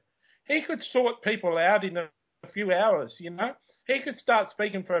video. He could sort people out in a few hours, He could start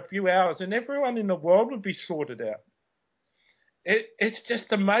speaking for a few hours and everyone in the world would be sorted out. It's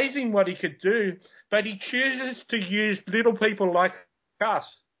just amazing what he could do, but he chooses to use little people like us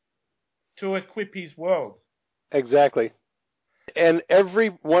to equip his world. Exactly. And every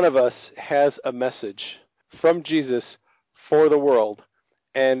one of us has a message from Jesus for the world.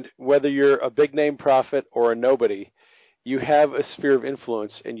 And whether you're a big name prophet or a nobody, you have a sphere of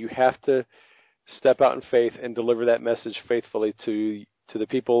influence, and you have to step out in faith and deliver that message faithfully to the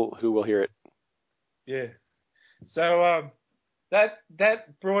people who will hear it. Yeah. So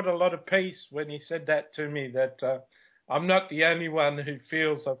that brought a lot of peace when he said that to me, that I'm not the only one who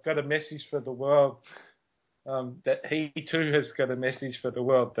feels I've got a message for the world, that he too has got a message for the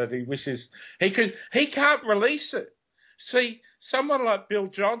world, that he wishes he can't release it. See, someone like Bill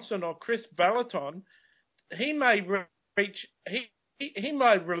Johnson or Chris Ballaton, he may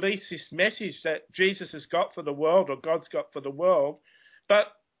release this message that Jesus has got for the world or God's got for the world, but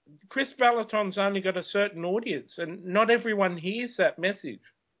Chris Ballaton's only got a certain audience, and not everyone hears that message.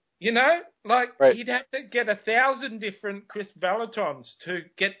 Right. You'd have to get 1,000 different Chris Ballatons to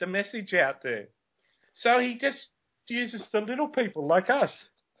get the message out there. So he just uses the little people like us.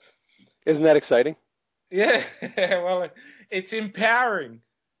 Isn't that exciting? Yeah, well, it's empowering.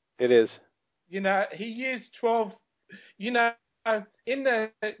 It is. He used 12, in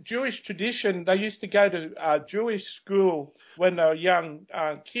the Jewish tradition, they used to go to Jewish school when they were young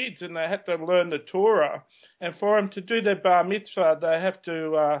kids, and they had to learn the Torah. And for them to do their bar mitzvah, they have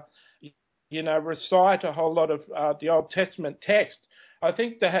to, recite a whole lot of the Old Testament text. I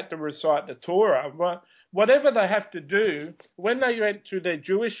think they had to recite the Torah. But whatever they have to do, when they went to their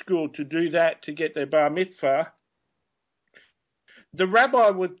Jewish school to do that, to get their bar mitzvah, the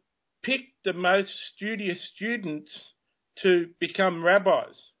rabbi would picked the most studious students to become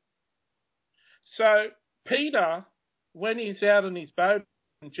rabbis. So Peter, when he's out on his boat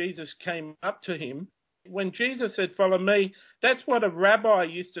and Jesus came up to him, when Jesus said, "Follow me," that's what a rabbi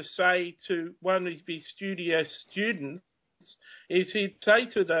used to say to one of his studious students, is he'd say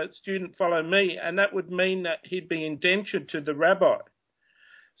to the student, "Follow me," and that would mean that he'd be indentured to the rabbi.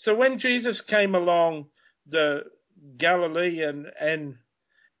 So when Jesus came along the Galilee and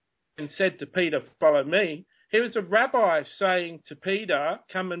said to Peter, "Follow me," he was a rabbi saying to Peter,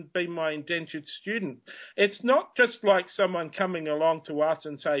 "Come and be my indentured student." It's not just like someone coming along to us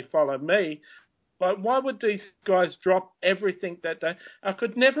and say, "Follow me." Like, why would these guys drop everything that they... I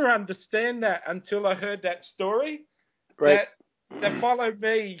could never understand that until I heard that story. Right. That follow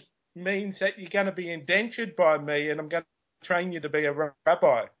me means that you're going to be indentured by me and I'm going to train you to be a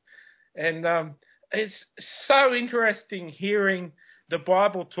rabbi. And it's so interesting hearing the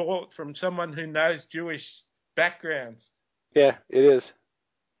Bible taught from someone who knows Jewish backgrounds. Yeah, it is.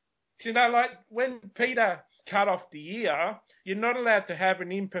 You know, like when Peter cut off the ear, you're not allowed to have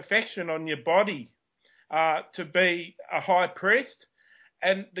an imperfection on your body to be a high priest.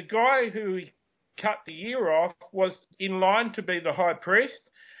 And the guy who cut the ear off was in line to be the high priest.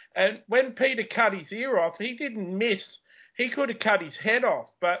 And when Peter cut his ear off, he didn't miss. He could have cut his head off,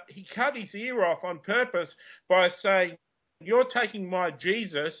 but he cut his ear off on purpose by saying, "You're taking my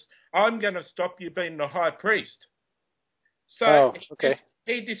Jesus, I'm going to stop you being the high priest." So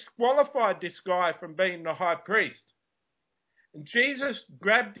he disqualified this guy from being the high priest. And Jesus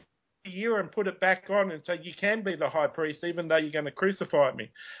grabbed the ear and put it back on and said, "You can be the high priest even though you're going to crucify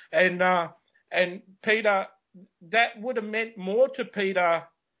me." And Peter, that would have meant more to Peter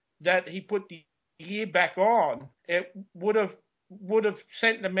that he put the ear back on. It would have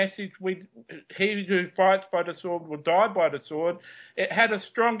sent the message, he who fights by the sword will die by the sword. It had a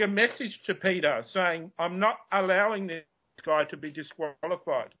stronger message to Peter saying, "I'm not allowing this guy to be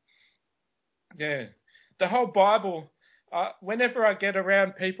disqualified." Yeah. The whole Bible, whenever I get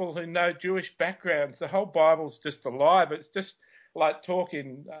around people who know Jewish backgrounds, the whole Bible's just alive. It's just like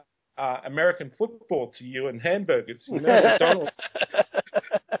talking American football to you and hamburgers, you know, McDonald's.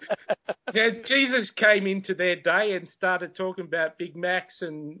 Yeah, Jesus came into their day and started talking about Big Macs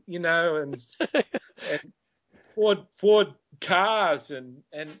and, you know, and Ford cars and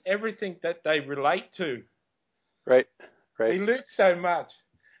everything that they relate to. Right. He learned so much.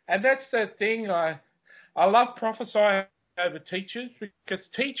 And that's the thing, I love prophesying over teachers, because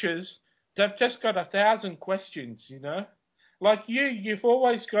teachers, they've just got 1,000 questions, you know. Like you've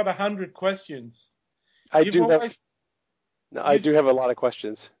always got 100 questions. I do have a lot of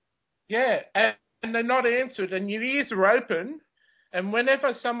questions. Yeah, and they're not answered, and your ears are open, and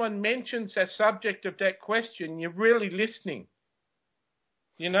whenever someone mentions the subject of that question, you're really listening,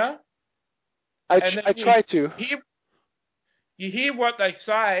 you know? I try to. You hear what they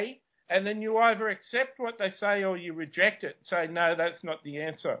say, and then you either accept what they say or you reject it, say, "No, that's not the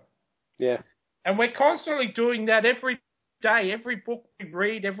answer." Yeah. And we're constantly doing that every day, every book we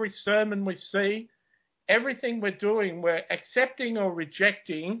read, every sermon we see, everything we're doing, we're accepting or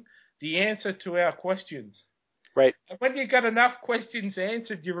rejecting the answer to our questions. Right. And when you got enough questions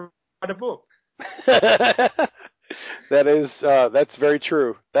answered, you write a book. That's very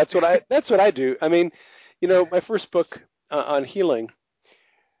true. That's what I do. I mean, you know, my first book on healing,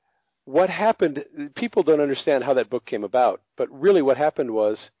 what happened, people don't understand how that book came about, but really what happened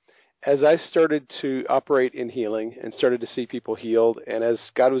was, as I started to operate in healing and started to see people healed, and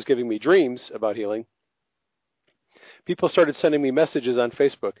as God was giving me dreams about healing, people started sending me messages on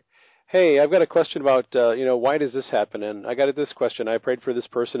Facebook. "Hey, I've got a question about, why does this happen? And I got this question. I prayed for this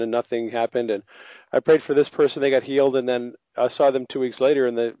person and nothing happened. And I prayed for this person, they got healed, and then I saw them 2 weeks later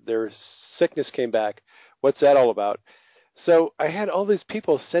and their sickness came back. What's that all about?" So I had all these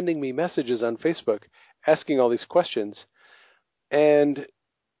people sending me messages on Facebook asking all these questions. And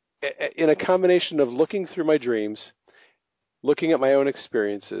in a combination of looking through my dreams, looking at my own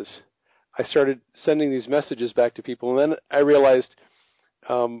experiences, I started sending these messages back to people. And then I realized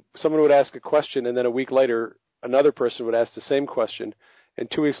someone would ask a question, and then a week later, another person would ask the same question. And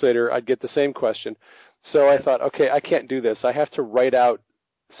 2 weeks later, I'd get the same question. So I thought, okay, I can't do this. I have to write out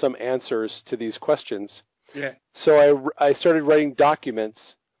some answers to these questions. Yeah. So I started writing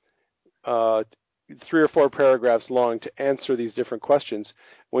documents, 3 or 4 paragraphs long, to answer these different questions.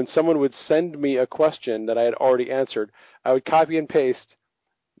 When someone would send me a question that I had already answered, I would copy and paste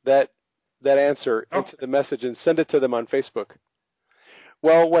that answer into the message and send it to them on Facebook.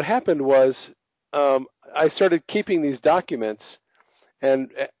 Well, what happened was I started keeping these documents,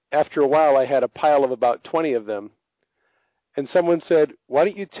 and after a while I had a pile of about 20 of them. And someone said, why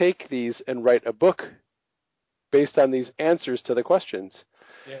don't you take these and write a book based on these answers to the questions?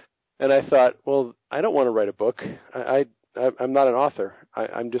 Yeah. And I thought, well, I don't want to write a book. I'm not an author.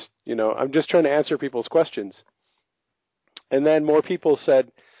 I'm just trying to answer people's questions. And then more people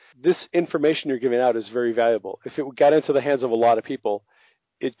said, this information you're giving out is very valuable. If it got into the hands of a lot of people,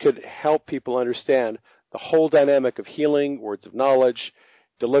 it could help people understand the whole dynamic of healing, words of knowledge,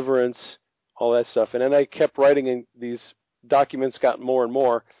 deliverance, all that stuff. And then I kept writing, and these documents got more and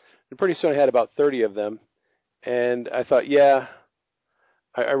more. And pretty soon I had about 30 of them. And I thought, yeah,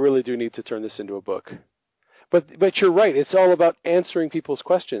 I really do need to turn this into a book. But you're right. It's all about answering people's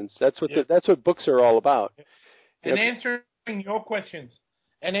questions. That's what that's what books are all about. And answering your questions.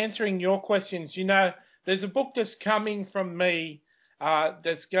 You know, there's a book that's coming from me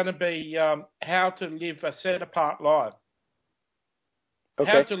that's going to be how to live a set-apart life.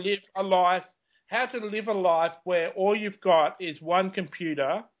 Okay. How to live a life where all you've got is one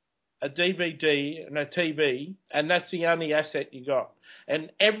computer, a DVD, and a TV, and that's the only asset you got.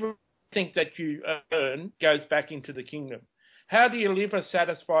 And everything that you earn goes back into the kingdom. How do you live a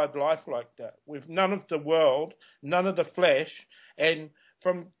satisfied life like that with none of the world, none of the flesh, and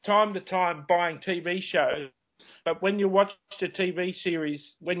from time to time buying TV shows? But when you watch the TV series,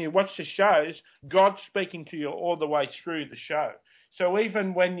 when you watch the shows, God's speaking to you all the way through the show. So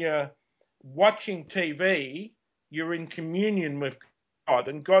even when you're watching TV, you're in communion with God,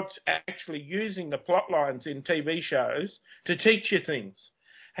 and God's actually using the plot lines in TV shows to teach you things.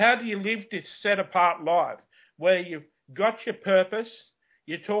 How do you live this set-apart life where you've got your purpose,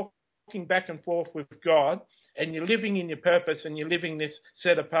 you're talking back and forth with God, and you're living in your purpose and you're living this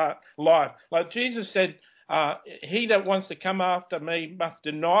set-apart life? Like Jesus said, he that wants to come after me must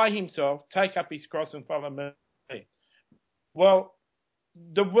deny himself, take up his cross and follow me. Well,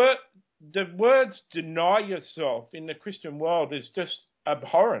 the words deny yourself in the Christian world is just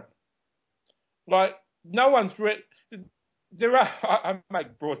abhorrent. Like, no one's I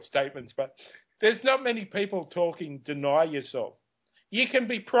make broad statements, but there's not many people talking deny yourself. You can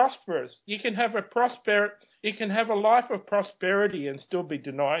be prosperous. You can have a life of prosperity and still be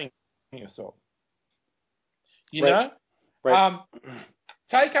denying yourself. You know? Right.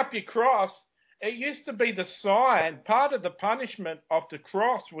 Take up your cross. It used to be the sign. Part of the punishment of the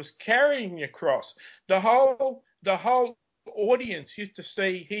cross was carrying your cross. The whole audience used to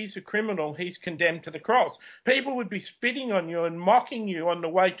see he's a criminal, he's condemned to the cross. People would be spitting on you and mocking you on the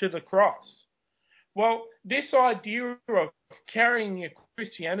way to the cross. Well, this idea of carrying your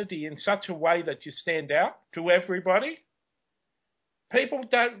Christianity in such a way that you stand out to everybody, people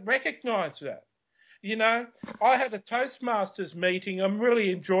don't recognize that. You know, I had a Toastmasters meeting. I'm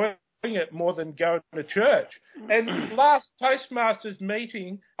really enjoying it more than going to church. And last Toastmasters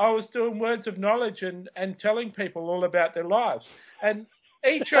meeting, I was doing words of knowledge and telling people all about their lives. And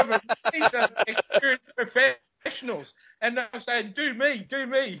each of them, these are experienced professionals. And they'll say, do me.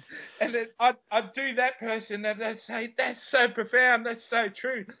 And then I'd do that person, and they'd say, that's so profound, that's so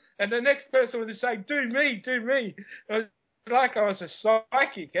true. And the next person would say, do me. It was like I was a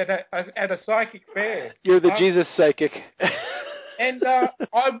psychic at a psychic fair. You're the Jesus psychic. And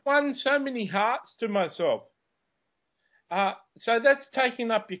I won so many hearts to myself. So that's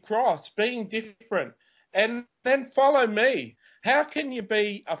taking up your cross, being different. And then follow me. How can you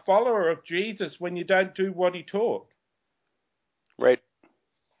be a follower of Jesus when you don't do what he taught? Right.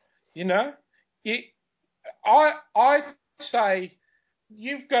 You know? I say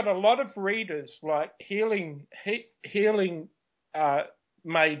you've got a lot of readers like Healing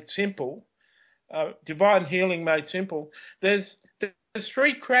Made Simple, Divine Healing Made Simple. There's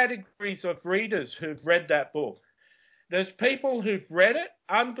three categories of readers who've read that book. There's people who've read it,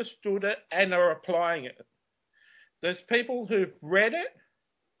 understood it, and are applying it. There's people who've read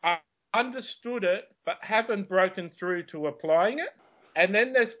it, understood it, but haven't broken through to applying it. And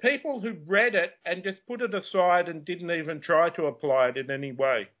then there's people who read it and just put it aside and didn't even try to apply it in any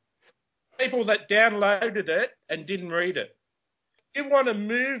way. People that downloaded it and didn't read it. You want to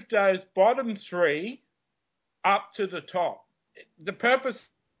move those bottom three up to the top. The purpose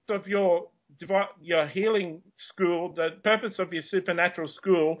of your healing school, the purpose of your supernatural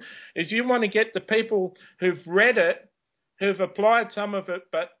school, is you want to get the people who've read it, who've applied some of it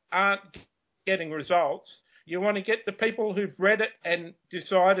but aren't getting results. You want to get the people who've read it and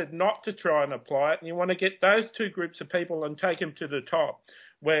decided not to try and apply it, and you want to get those two groups of people and take them to the top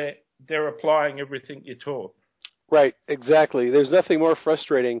where they're applying everything you taught. Right, exactly. There's nothing more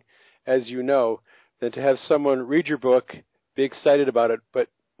frustrating, as you know, than to have someone read your book, be excited about it, but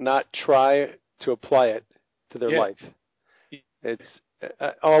not try to apply it to their life. It's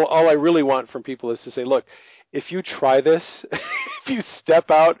all I really want from people is to say, look, if you try this, if you step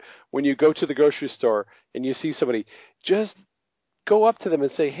out when you go to the grocery store and you see somebody, just go up to them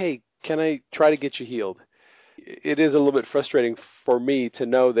and say, hey, can I try to get you healed? It is a little bit frustrating for me to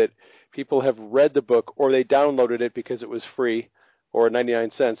know that people have read the book or they downloaded it because it was free or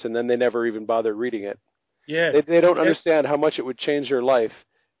 99 cents, and then they never even bothered reading it. Yeah. They don't understand how much it would change their life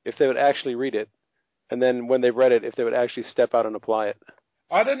if they would actually read it, and then when they've read it, if they would actually step out and apply it.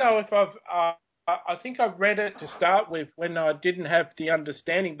 I don't know if I think I've read it to start with when I didn't have the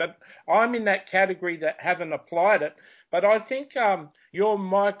understanding, but I'm in that category that haven't applied it. But I think your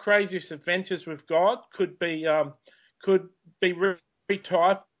My Craziest Adventures with God could be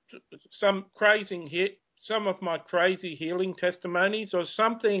retyped, some of my crazy healing testimonies, or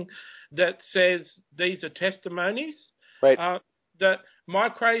something that says these are testimonies. Right. That My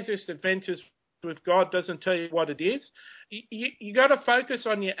Craziest Adventures with God doesn't tell you what it is. You got to focus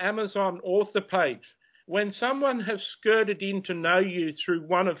on your Amazon author page. When someone has skirted in to know you through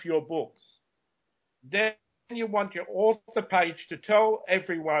one of your books, then you want your author page to tell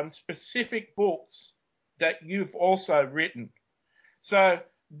everyone specific books that you've also written. So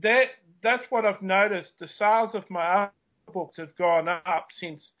that's what I've noticed. The sales of my other books have gone up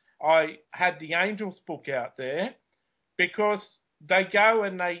since I had the Angels book out there, because they go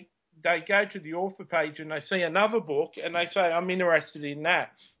and they go to the author page and they see another book and they say, I'm interested in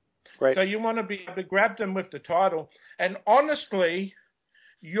that. Right. So you want to be able to grab them with the title. And honestly,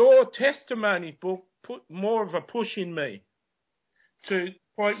 your testimony book put more of a push in me to the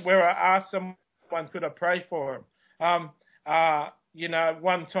point where I asked someone, could I pray for him? One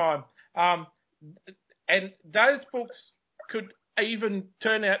time. And those books could even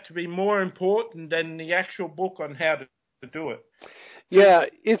turn out to be more important than the actual book on how to do it. Yeah,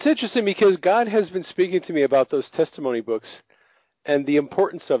 it's interesting because God has been speaking to me about those testimony books and the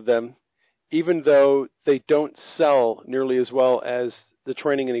importance of them, even though they don't sell nearly as well as the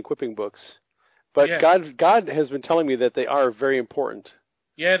training and equipping books. But yeah. God has been telling me that they are very important.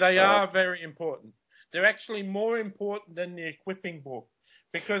 Yeah, they are very important. They're actually more important than the equipping book,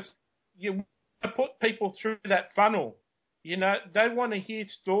 because you want to put people through that funnel. You know, they want to hear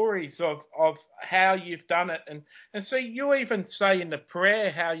stories of how you've done it. And see, you even say in the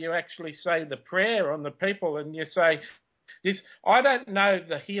prayer how you actually say the prayer on the people, and you say, I don't know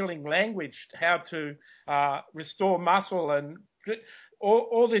the healing language, how to restore muscle and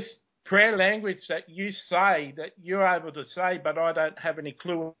all this prayer language that you say, that you're able to say, but I don't have any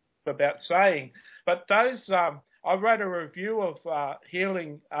clue about saying. But those, I wrote a review of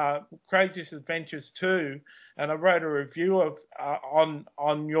Healing Craziest Adventures 2, and I wrote a review of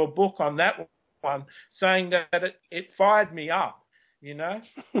on your book on that one, saying that it fired me up, you know.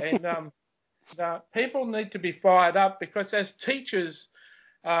 And people need to be fired up, because as teachers,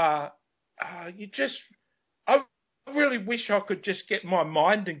 I really wish I could just get my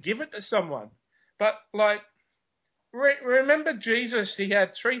mind and give it to someone. But like, remember Jesus? He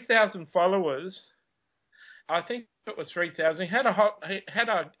had 3,000 followers. I think it was 3,000.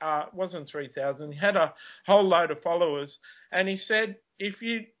 Wasn't 3,000. He had a whole load of followers, and he said, if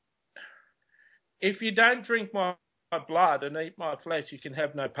you don't drink my blood and eat my flesh, you can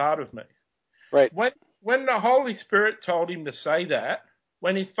have no part of me. Right. When the Holy Spirit told him to say that,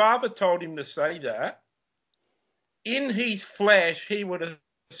 when his Father told him to say that, in his flesh, he would have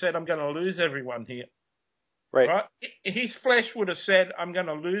said, I'm going to lose everyone here. Right? His flesh would have said, I'm going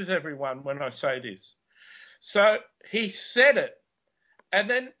to lose everyone when I say this. So he said it, and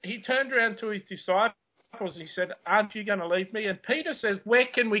then he turned around to his disciples. He said, aren't you going to leave me? And Peter says, where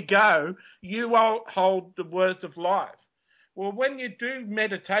can we go? You all hold the words of life. Well, when you do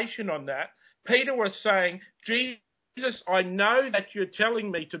meditation on that, Peter was saying, Jesus, I know that you're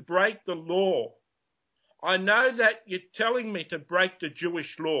telling me to break the law. I know that you're telling me to break the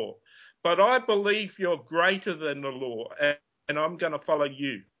Jewish law, but I believe you're greater than the law, and I'm going to follow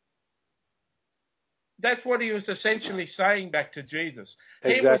you. That's what he was essentially saying back to Jesus.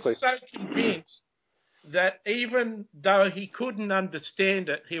 Exactly. He was so convinced that even though he couldn't understand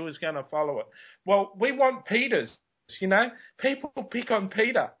it, he was going to follow it. Well, we want Peters, you know. People pick on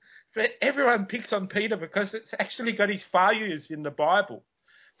Peter. Everyone picks on Peter because it's actually got his failures in the Bible.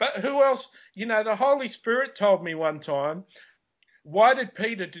 But who else? You know, the Holy Spirit told me one time, why did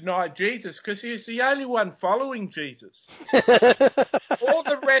Peter deny Jesus? Because he was the only one following Jesus. All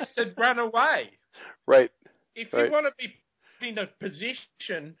the rest had run away. Right. If you want to be in a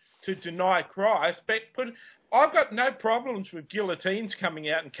position to deny Christ, I've got no problems with guillotines coming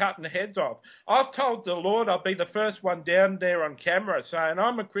out and cutting the heads off. I've told the Lord I'll be the first one down there on camera saying,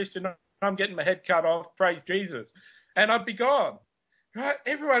 I'm a Christian, I'm getting my head cut off, praise Jesus. And I'd be gone. right?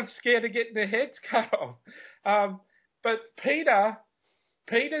 Everyone's scared of getting their heads cut off. But Peter's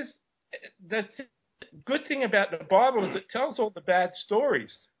good thing about the Bible is it tells all the bad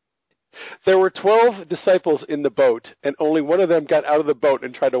stories. There were 12 disciples in the boat, and only one of them got out of the boat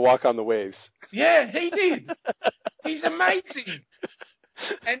and tried to walk on the waves. Yeah, he did. He's amazing.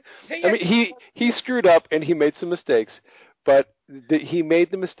 And he screwed up and he made some mistakes, but he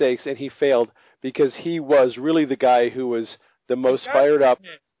made the mistakes and he failed because he was really the guy who was the most fired up.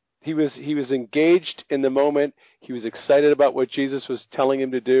 He was engaged in the moment. He was excited about what Jesus was telling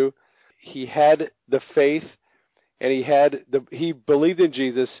him to do. He had the faith, and he believed in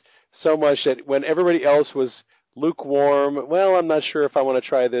Jesus so much that when everybody else was lukewarm, well, I'm not sure if I want to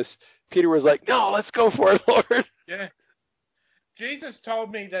try this, Peter was like, no, let's go for it, Lord. Yeah. Jesus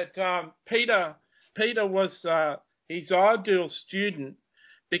told me that Peter was his ideal student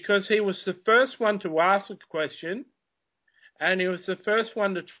because he was the first one to ask a question, and he was the first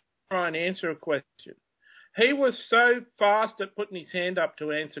one to try and answer a question. He was so fast at putting his hand up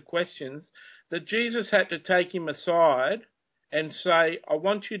to answer questions that Jesus had to take him aside and say, I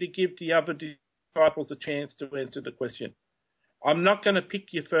want you to give the other disciples a chance to answer the question. I'm not going to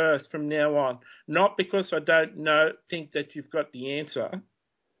pick you first from now on, not because I don't think that you've got the answer,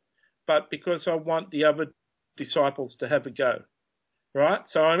 but because I want the other disciples to have a go. Right?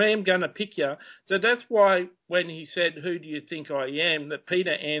 So I am going to pick you. So that's why when he said, who do you think I am, that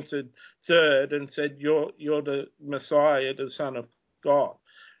Peter answered third and said, you're the Messiah, the Son of God.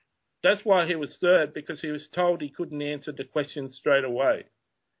 That's why he was third, because he was told he couldn't answer the question straight away,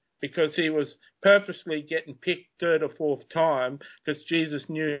 because he was purposely getting picked third or fourth time because Jesus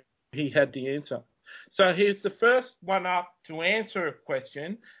knew he had the answer. So he's the first one up to answer a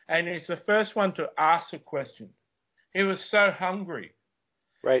question, and he's the first one to ask a question. He was so hungry.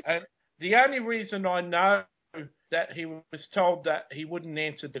 Right. And the only reason I know that he was told that he wouldn't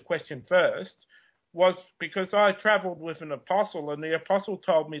answer the question first was because I travelled with an apostle, and the apostle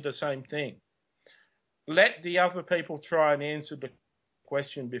told me the same thing. Let the other people try and answer the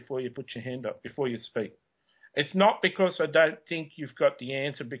question before you put your hand up, before you speak. It's not because I don't think you've got the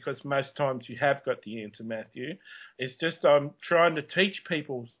answer, because most times you have got the answer, Matthew. It's just I'm trying to teach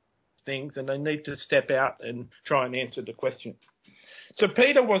people things, and they need to step out and try and answer the question. So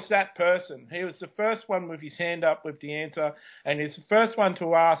Peter was that person. He was the first one with his hand up with the answer, and he's the first one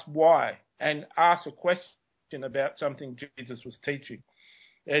to ask why and ask a question about something Jesus was teaching.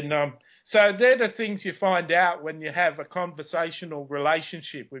 And so they're the things you find out when you have a conversational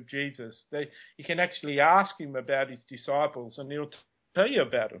relationship with Jesus. You can actually ask him about his disciples, and he'll tell you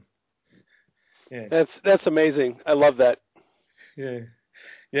about them. Yeah. That's amazing. I love that. Yeah.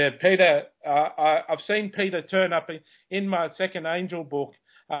 Yeah, Peter, I've seen Peter turn up in my second angel book.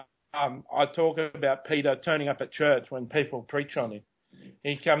 I talk about Peter turning up at church when people preach on him.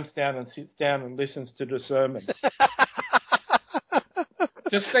 He comes down and sits down and listens to the sermon.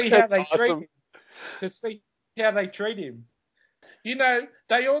 Just see how they treat him. Just see how they treat him. You know,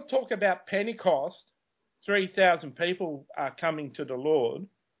 they all talk about Pentecost. 3,000 people are coming to the Lord.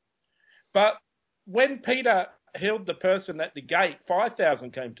 But when Peter healed the person at the gate,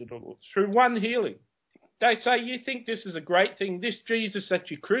 5,000 came to the Lord through one healing. They say, you think this is a great thing? This Jesus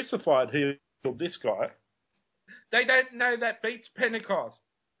that you crucified healed this guy. They don't know that beats Pentecost.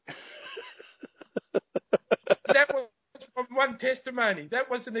 That was from one testimony. That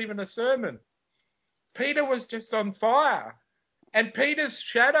wasn't even a sermon. Peter was just on fire. And Peter's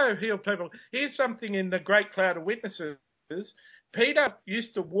shadow healed people. Here's something in the great cloud of witnesses. Peter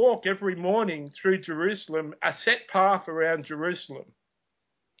used to walk every morning through Jerusalem, a set path around Jerusalem.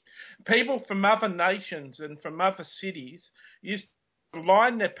 People from other nations and from other cities used to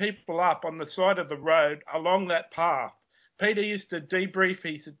line their people up on the side of the road along that path. Peter used to debrief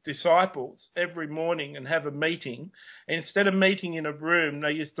his disciples every morning and have a meeting. Instead of meeting in a room,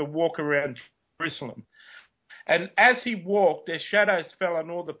 they used to walk around Jerusalem. And as he walked, their shadows fell on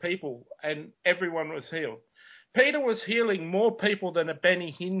all the people, and everyone was healed. Peter was healing more people than a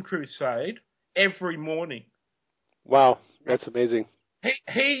Benny Hinn crusade every morning. Wow, that's amazing.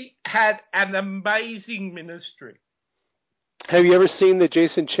 He had an amazing ministry. Have you ever seen the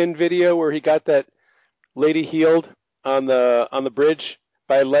Jason Chin video where he got that lady healed on the bridge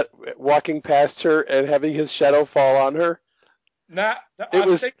by walking past her and having his shadow fall on her? No,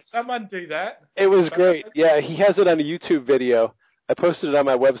 I think someone do that. It was great. Yeah, he has it on a YouTube video. I posted it on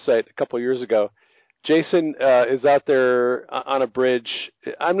my website a couple of years ago. Jason is out there on a bridge.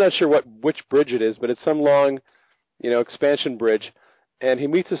 I'm not sure which bridge it is, but it's some long, expansion bridge. And he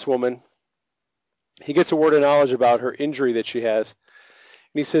meets this woman. He gets a word of knowledge about her injury that she has.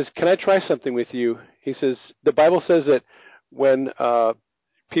 And he says, "Can I try something with you?" He says, "The Bible says that when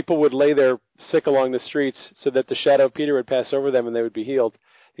people would lay there sick along the streets so that the shadow of Peter would pass over them and they would be healed.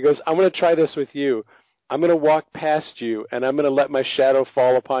 He goes, I'm going to try this with you. I'm going to walk past you, and I'm going to let my shadow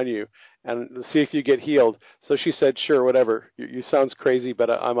fall upon you and see if you get healed. So she said, sure, whatever. You sounds crazy, but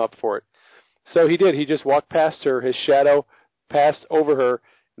I'm up for it. So he did. He just walked past her. His shadow passed over her.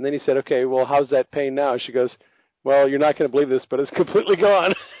 And then he said, okay, well, how's that pain now? She goes, well, you're not going to believe this, but it's completely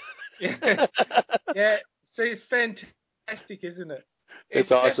gone. Yeah. See, it's fantastic, isn't it?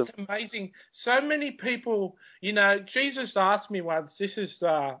 It's awesome. Just amazing. So many people, Jesus asked me once, this is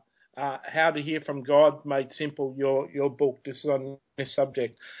How to Hear from God Made Simple, your book. This is on this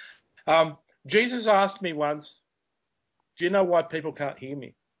subject. Jesus asked me once, do you know why people can't hear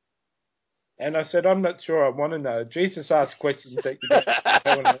me? And I said, I'm not sure I want to know. Jesus asked questions that you don't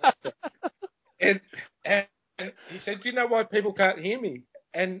want to answer. And he said, do you know why people can't hear me?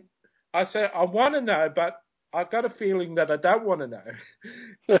 And I said, I want to know, but I've got a feeling that I don't want to know.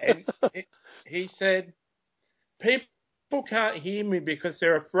 And he said, people can't hear me because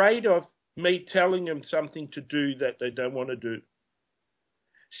they're afraid of me telling them something to do that they don't want to do.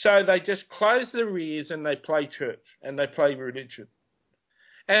 So they just close their ears and they play church and they play religion.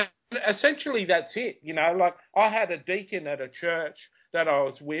 And essentially that's it. Like I had a deacon at a church that I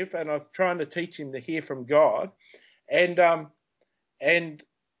was with and I was trying to teach him to hear from God. And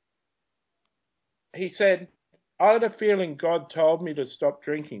he said, I had a feeling God told me to stop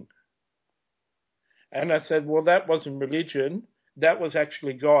drinking. And I said, well, that wasn't religion. That was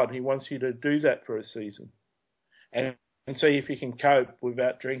actually God. He wants you to do that for a season and see if you can cope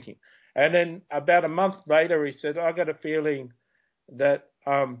without drinking. And then about a month later, he said, I got a feeling that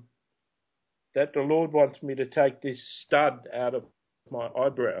that the Lord wants me to take this stud out of my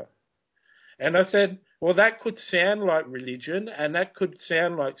eyebrow. And I said, well, that could sound like religion and that could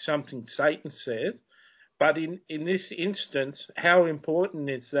sound like something Satan says. But in this instance, how important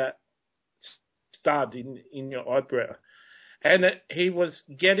is that stud in your eyebrow? And he was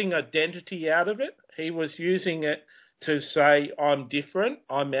getting identity out of it. He was using it to say, I'm different,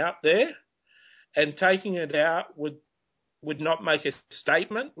 I'm out there. And taking it out would not make a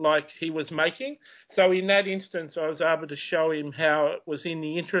statement like he was making. So in that instance, I was able to show him how it was in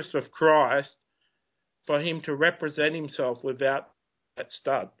the interest of Christ for him to represent himself without that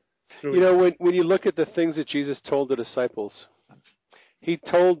stud. When you look at the things that Jesus told the disciples, he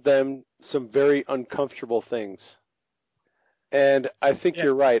told them some very uncomfortable things. And I think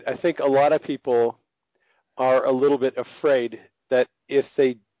you're right. I think a lot of people are a little bit afraid that if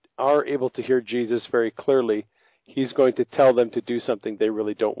they are able to hear Jesus very clearly, he's going to tell them to do something they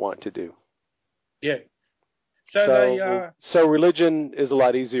really don't want to do. Yeah. So religion is a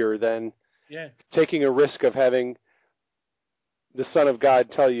lot easier than taking a risk of having the Son of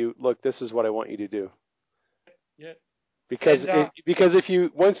God tell you, look, this is what I want you to do. Yeah. Because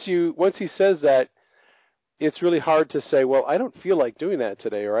once he says that, it's really hard to say, well, I don't feel like doing that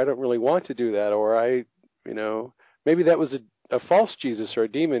today, or I don't really want to do that, or maybe that was a false Jesus or a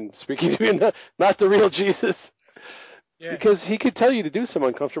demon speaking to me, not the real Jesus. Yeah. Because he could tell you to do some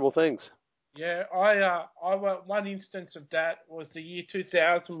uncomfortable things. Yeah, one instance of that was the year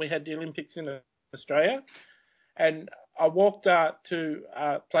 2000. We had the Olympics in Australia, and I walked to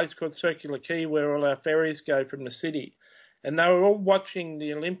a place called Circular Quay where all our ferries go from the city, and they were all watching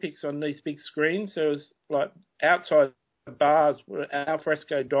the Olympics on these big screens. There was like outside bars, al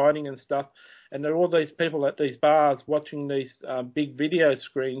fresco dining and stuff, and there were all these people at these bars watching these big video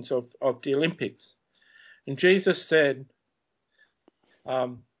screens of the Olympics. And Jesus said,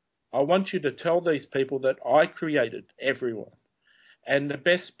 I want you to tell these people that I created everyone. And the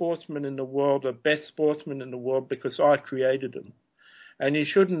best sportsmen in the world are best sportsmen in the world because I created them. And you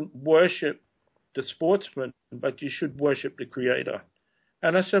shouldn't worship the sportsman, but you should worship the Creator.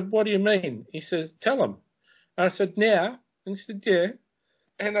 And I said, what do you mean? He says, tell them. And I said, now? And he said, yeah.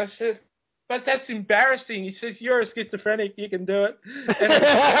 And I said, but that's embarrassing. He says, you're a schizophrenic, you can do it.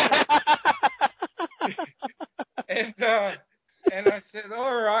 And I said,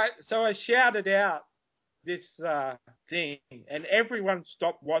 all right. So I shouted out this thing, and everyone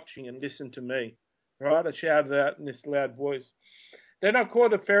stopped watching and listened to me. Right? I shouted out in this loud voice. Then I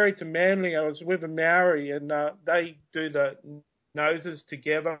caught a ferry to Manly. I was with a Maori, and they do the noses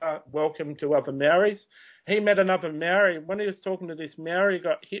together, welcome to other Maoris. He met another Maori. When he was talking to this Maori, he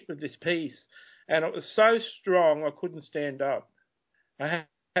got hit with this piece, and it was so strong I couldn't stand up. I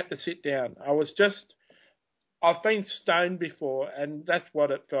had to sit down. I've been stoned before, and that's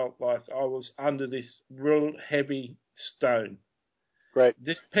what it felt like. I was under this real heavy stone. Right.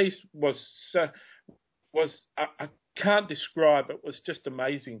 This piece was I can't describe. It was just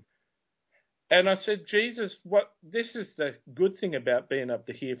amazing. And I said, Jesus, this is the good thing about being able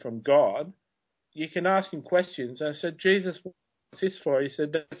to hear from God. You can ask him questions. And I said, Jesus, what's this for? He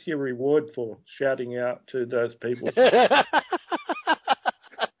said, that's your reward for shouting out to those people.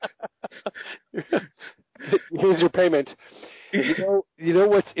 Here's your payment. You know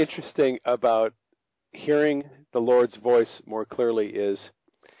what's interesting about hearing the Lord's voice more clearly is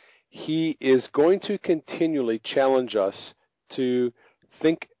he is going to continually challenge us to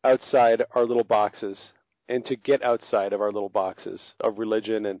think outside our little boxes and to get outside of our little boxes of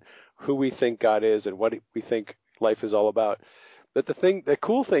religion and who we think God is and what we think life is all about. But the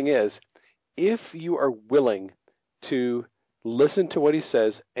cool thing is, if you are willing to listen to what he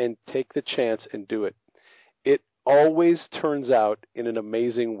says and take the chance and do it, it always turns out in an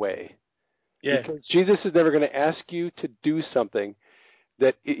amazing way. Yeah. Because Jesus is never going to ask you to do something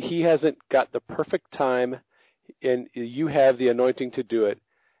that he hasn't got the perfect time, and you have the anointing to do it,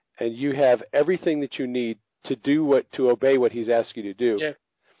 and you have everything that you need to obey what he's asked you to do.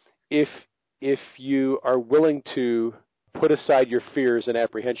 Yeah. If you are willing to put aside your fears and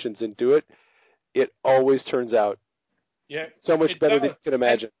apprehensions and do it, it always turns out so much better than you can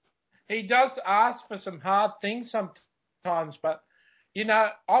imagine. And he does ask for some hard things sometimes, but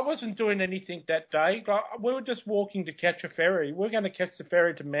I wasn't doing anything that day. We were just walking to catch a ferry. We were going to catch the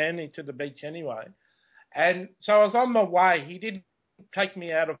ferry to Manly to the beach anyway. And so I was on my way. He didn't take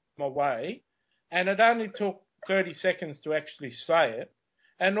me out of my way. And it only took 30 seconds to actually say it.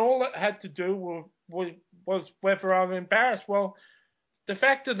 And all it had to do was whether I'm embarrassed. Well, the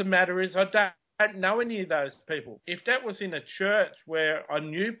fact of the matter is I don't know any of those people. If that was in a church where I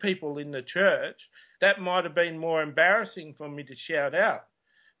knew people in the church, that might have been more embarrassing for me to shout out.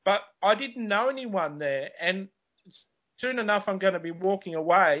 But I didn't know anyone there, and soon enough I'm going to be walking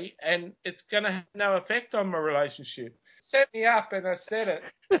away, and it's going to have no effect on my relationship. Set me up, and I said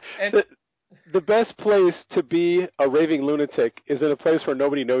it. And the best place to be a raving lunatic is in a place where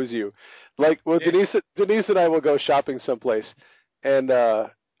nobody knows you. Like, well, yeah. Denise and I will go shopping someplace, and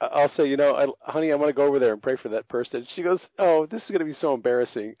I'll say, honey, I want to go over there and pray for that person. She goes, oh, this is going to be so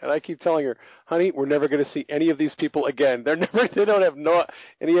embarrassing. And I keep telling her, honey, we're never going to see any of these people again. They don't have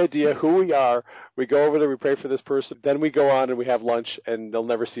any idea who we are. We go over there, we pray for this person, then we go on and we have lunch, and they'll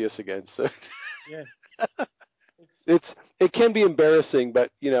never see us again. So yeah. It can be embarrassing, but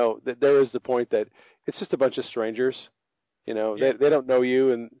there is the point that it's just a bunch of strangers. Yeah. They don't know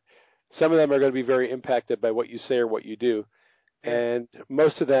you, and some of them are going to be very impacted by what you say or what you do. Yeah. And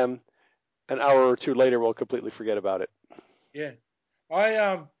most of them, an hour or two later, will completely forget about it. Yeah,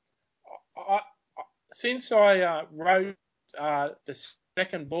 since I wrote the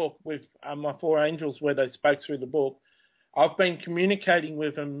second book with my four angels, where they spoke through the book, I've been communicating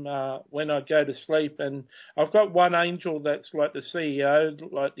with them when I go to sleep, and I've got one angel that's like the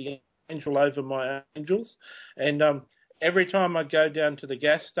CEO, like the angel over my angels, and every time I go down to the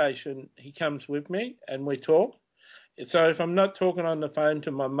gas station, he comes with me and we talk. So if I'm not talking on the phone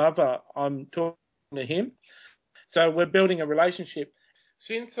to my mother, I'm talking to him. So we're building a relationship.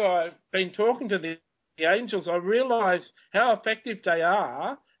 Since I've been talking to the angels, I realise how effective they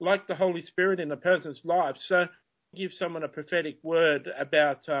are, like the Holy Spirit in a person's life. So give someone a prophetic word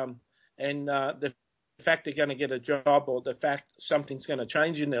about the fact they're going to get a job, or the fact something's going to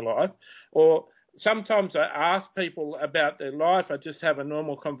change in their life, or sometimes I ask people about their life. I just have a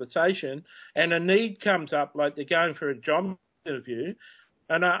normal conversation, and a need comes up, like they're going for a job interview,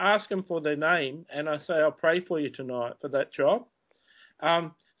 and I ask them for their name, and I say, I'll pray for you tonight for that job.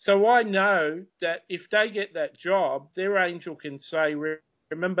 So I know that if they get that job, their angel can say,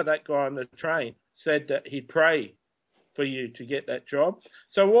 remember that guy on the train said that he'd pray for you to get that job.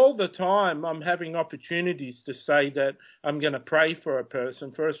 So all the time I'm having opportunities to say that I'm going to pray for a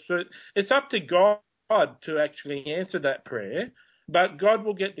person. It's up to God to actually answer that prayer, but God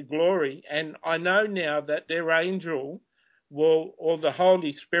will get the glory. And I know now that their angel will, or the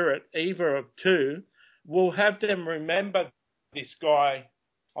Holy Spirit, either of two, will have them remember this guy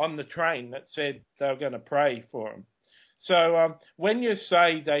on the train that said they were going to pray for him. So when you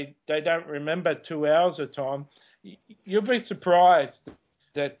say they don't remember 2 hours of time, you'll be surprised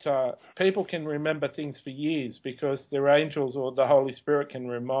that people can remember things for years because their angels or the Holy Spirit can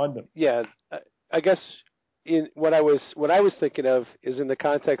remind them. Yeah, I guess what I was thinking of is in the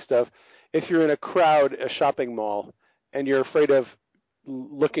context of if you're in a crowd, a shopping mall, and you're afraid of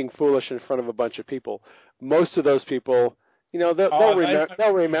looking foolish in front of a bunch of people. Most of those people,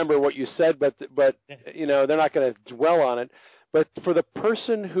 they'll remember what you said, but they're not going to dwell on it. But for the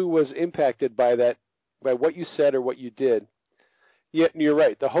person who was impacted by that, by what you said or what you did, you're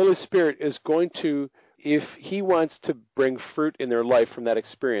right. The Holy Spirit is going to, if he wants to bring fruit in their life from that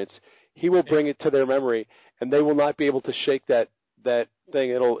experience, He will bring it to their memory, and they will not be able to shake that thing.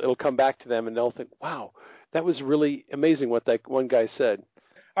 It'll come back to them, and they'll think, wow, that was really amazing what that one guy said.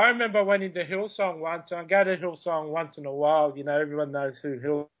 I remember went into Hillsong once. I go to Hillsong once in a while. Everyone knows who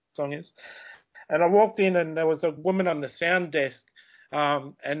Hillsong is. And I walked in, and there was a woman on the sound desk,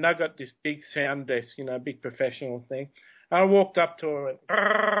 and they got this big sound desk, big professional thing. I walked up to her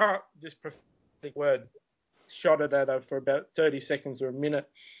and this prophetic word, shot it at her for about 30 seconds or a minute.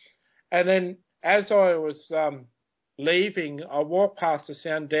 And then as I was leaving, I walked past the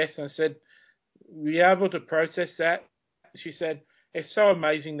sound desk and I said, were you able to process that? She said, it's so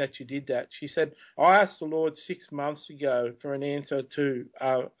amazing that you did that. She said, I asked the Lord 6 months ago for an answer to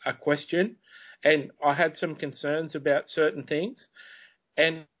a question, and I had some concerns about certain things.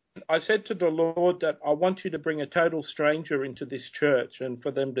 And I said to the Lord that I want you to bring a total stranger into this church and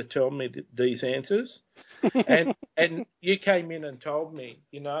for them to tell me these answers. and you came in and told me,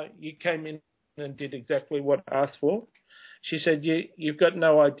 you came in and did exactly what I asked for. She said, you've got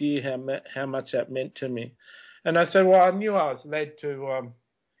no idea how much that meant to me. And I said, well, I knew I was led to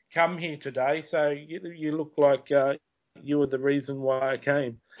come here today, so you look like you were the reason why I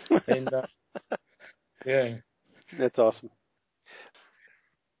came. And yeah. That's awesome.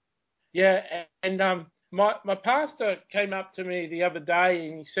 Yeah, and my pastor came up to me the other day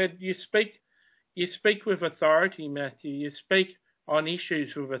and he said, you speak with authority, Matthew. You speak on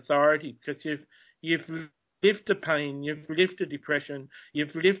issues with authority because you've lived the pain, you've lived the depression,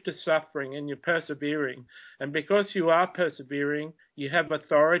 you've lived the suffering, and you're persevering. And because you are persevering, you have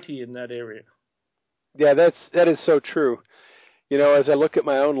authority in that area. Yeah, that is so true. As I look at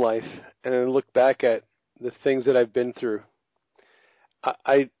my own life and I look back at the things that I've been through,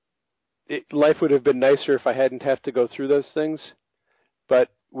 life would have been nicer if I hadn't have to go through those things. But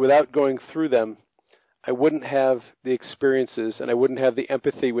without going through them, I wouldn't have the experiences and I wouldn't have the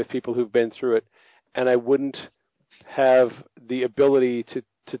empathy with people who've been through it. And I wouldn't have the ability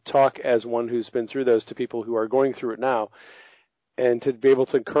to talk as one who's been through those to people who are going through it now, and to be able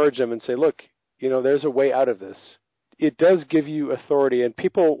to encourage them and say, look, there's a way out of this. It does give you authority. And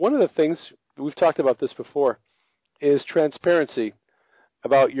people, one of the things, we've talked about this before, is transparency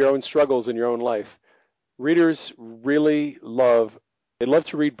about your own struggles in your own life. Readers really love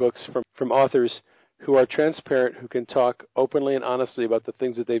to read books from authors who are transparent, who can talk openly and honestly about the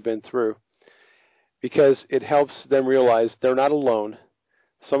things that they've been through, because it helps them realize they're not alone.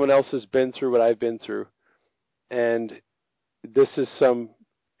 Someone else has been through what I've been through, and this is some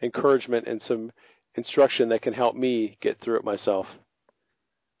encouragement and some instruction that can help me get through it myself.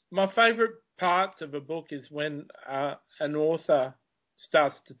 My favorite parts of a book is when an author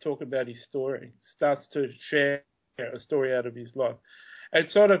starts to talk about his story, starts to share a story out of his life.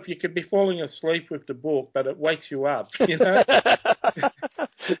 It's sort of, you could be falling asleep with the book, but it wakes you up,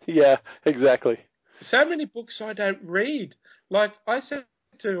 Yeah, exactly. So many books I don't read. Like I said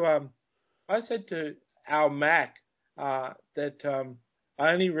to Al Mack that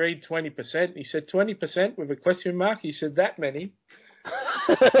I only read 20%. He said 20% with a question mark. He said that many.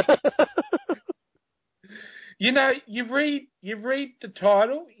 You read the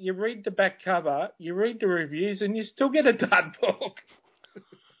title, you read the back cover, you read the reviews, and you still get a dud book.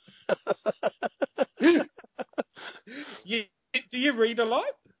 Do you read a lot?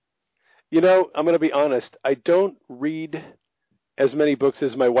 I'm going to be honest. I don't read as many books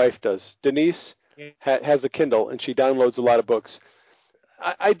as my wife does. Denise has a Kindle, and she downloads a lot of books.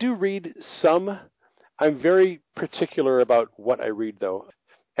 I do read some. I'm very particular about what I read, though.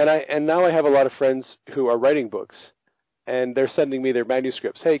 And now I have a lot of friends who are writing books, and they're sending me their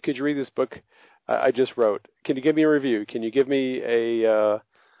manuscripts. Hey, could you read this book I just wrote? Can you give me a review? Can you give me an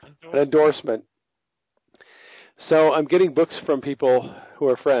endorsement? So I'm getting books from people who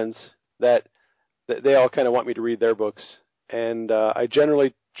are friends that they all kind of want me to read their books, and I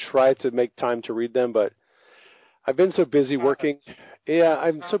generally try to make time to read them, but I've been so busy working. Yeah,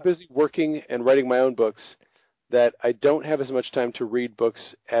 I'm so busy working and writing my own books that I don't have as much time to read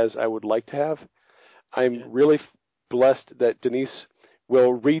books as I would like to have. I'm really blessed that Denise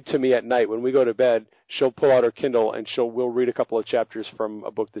will read to me at night. When we go to bed, she'll pull out her Kindle and we'll read a couple of chapters from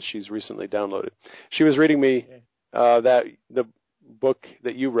a book that she's recently downloaded. She was reading me the book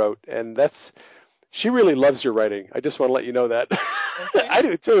that you wrote, and she really loves your writing. I just want to let you know that. Okay. I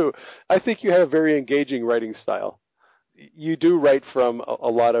do too. I think you have a very engaging writing style. You do write from a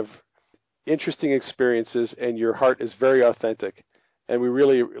lot of interesting experiences, and your heart is very authentic, and we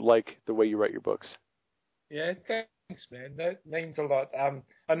really like the way you write your books. Yeah, thanks, man. That means a lot.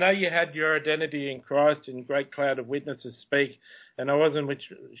 I know you had Your Identity in Christ and Great Cloud of Witnesses Speak, and I wasn't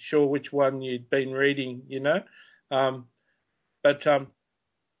sure which one you'd been reading, But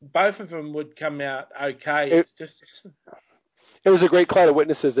both of them would come out okay. It's just it was a great cloud of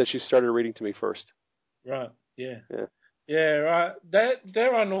witnesses that she started reading to me first. Right. Yeah. Right.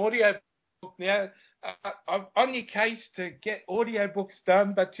 They're on audio now. I'm on your case to get audiobooks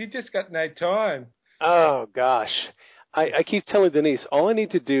done, but you just got no time. Oh gosh, I keep telling Denise, all I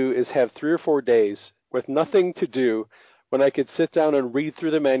need to do is have 3 or 4 days with nothing to do, when I could sit down and read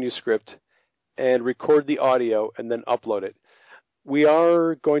through the manuscript and record the audio and then upload it. We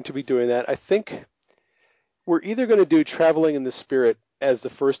are going to be doing that. I think we're either going to do Traveling in the Spirit as the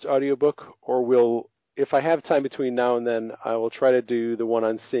first audiobook, or if I have time between now and then, I will try to do the one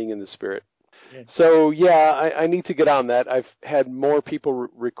on Seeing in the Spirit. Yeah. So, I need to get on that. I've had more people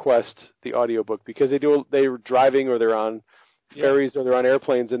request the audiobook because they're driving, or they're on ferries, or they're on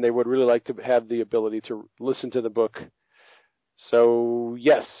airplanes, and they would really like to have the ability to listen to the book. So,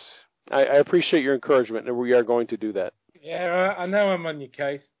 yes, I appreciate your encouragement, and we are going to do that. Yeah, I know I'm on your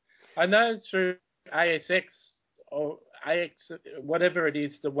case. I know through ASX or AX, whatever it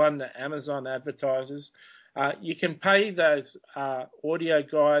is, the one that Amazon advertises, you can pay those audio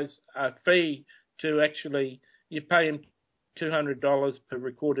guys a fee to actually, you pay them $200 per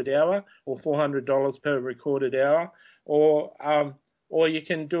recorded hour or $400 per recorded hour, or you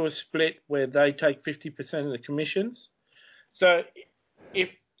can do a split where they take 50% of the commissions. So if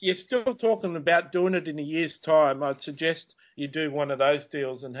you're still talking about doing it in a year's time, I'd suggest you do one of those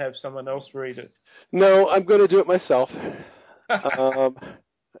deals and have someone else read it. No, I'm going to do it myself. I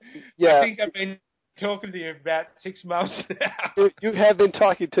think I've been talking to you about 6 months now. You have been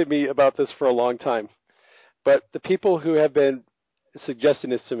talking to me about this for a long time. But the people who have been suggesting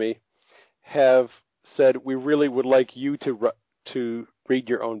this to me have said, we really would like you to read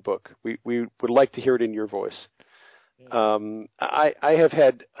your own book. We would like to hear it in your voice. I have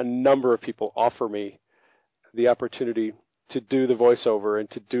had a number of people offer me the opportunity to do the voiceover and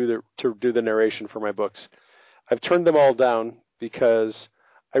to do the narration for my books. I've turned them all down because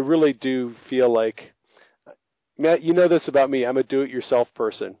I really do feel like, Matt, you know this about me. I'm a do-it-yourself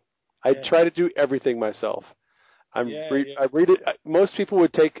person. I try to do everything myself. I read it. Most people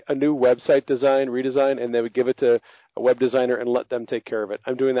would take a new website redesign, and they would give it to a web designer and let them take care of it.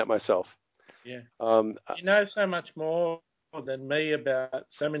 I'm doing that myself. Yeah. You know so much more than me about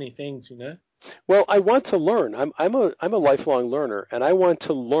so many things, you know. Well, I want to learn. I'm a lifelong learner, and I want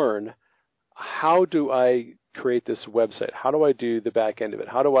to learn, how do I create this website? How do I do the back end of it?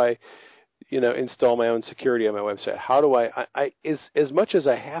 How do I, install my own security on my website? How do I as much as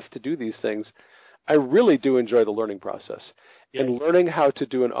I have to do these things, I really do enjoy the learning process. Yeah. And learning how to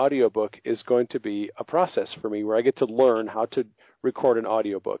do an audiobook is going to be a process for me where I get to learn how to record an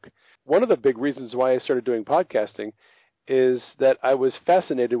audiobook. One of the big reasons why I started doing podcasting is that I was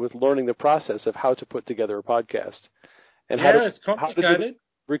fascinated with learning the process of how to put together a podcast. And it's complicated. How to do the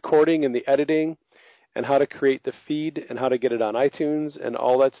recording and the editing, and how to create the feed, and how to get it on iTunes and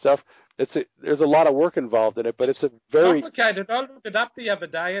all that stuff. There's a lot of work involved in it, but it's a very complicated. I looked it up the other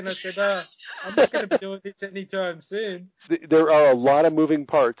day and I said, I'm not going to be doing this anytime soon. There are a lot of moving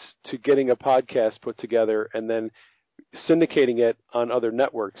parts to getting a podcast put together and then syndicating it on other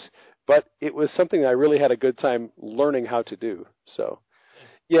networks. But it was something that I really had a good time learning how to do. So,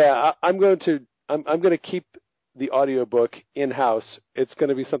 I'm going to keep the audiobook in-house. It's going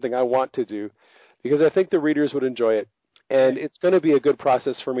to be something I want to do because I think the readers would enjoy it. And it's going to be a good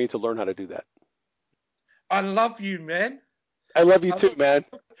process for me to learn how to do that. I love you, man. I love you too, man.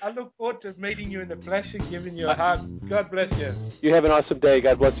 I look forward to meeting you in the flesh and giving you a hug. God bless you. You have an awesome day.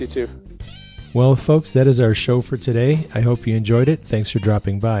 God bless you too. Well, folks, that is our show for today. I hope you enjoyed it. Thanks for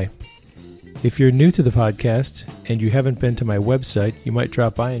dropping by. If you're new to the podcast and you haven't been to my website, you might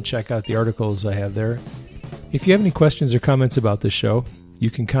drop by and check out the articles I have there. If you have any questions or comments about the show,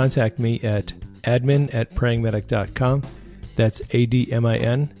 you can contact me at admin@prayingmedic.com. That's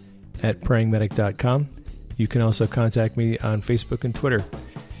ADMIN @prayingmedic.com. You can also contact me on Facebook and Twitter.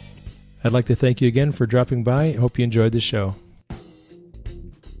 I'd like to thank you again for dropping by. I hope you enjoyed the show.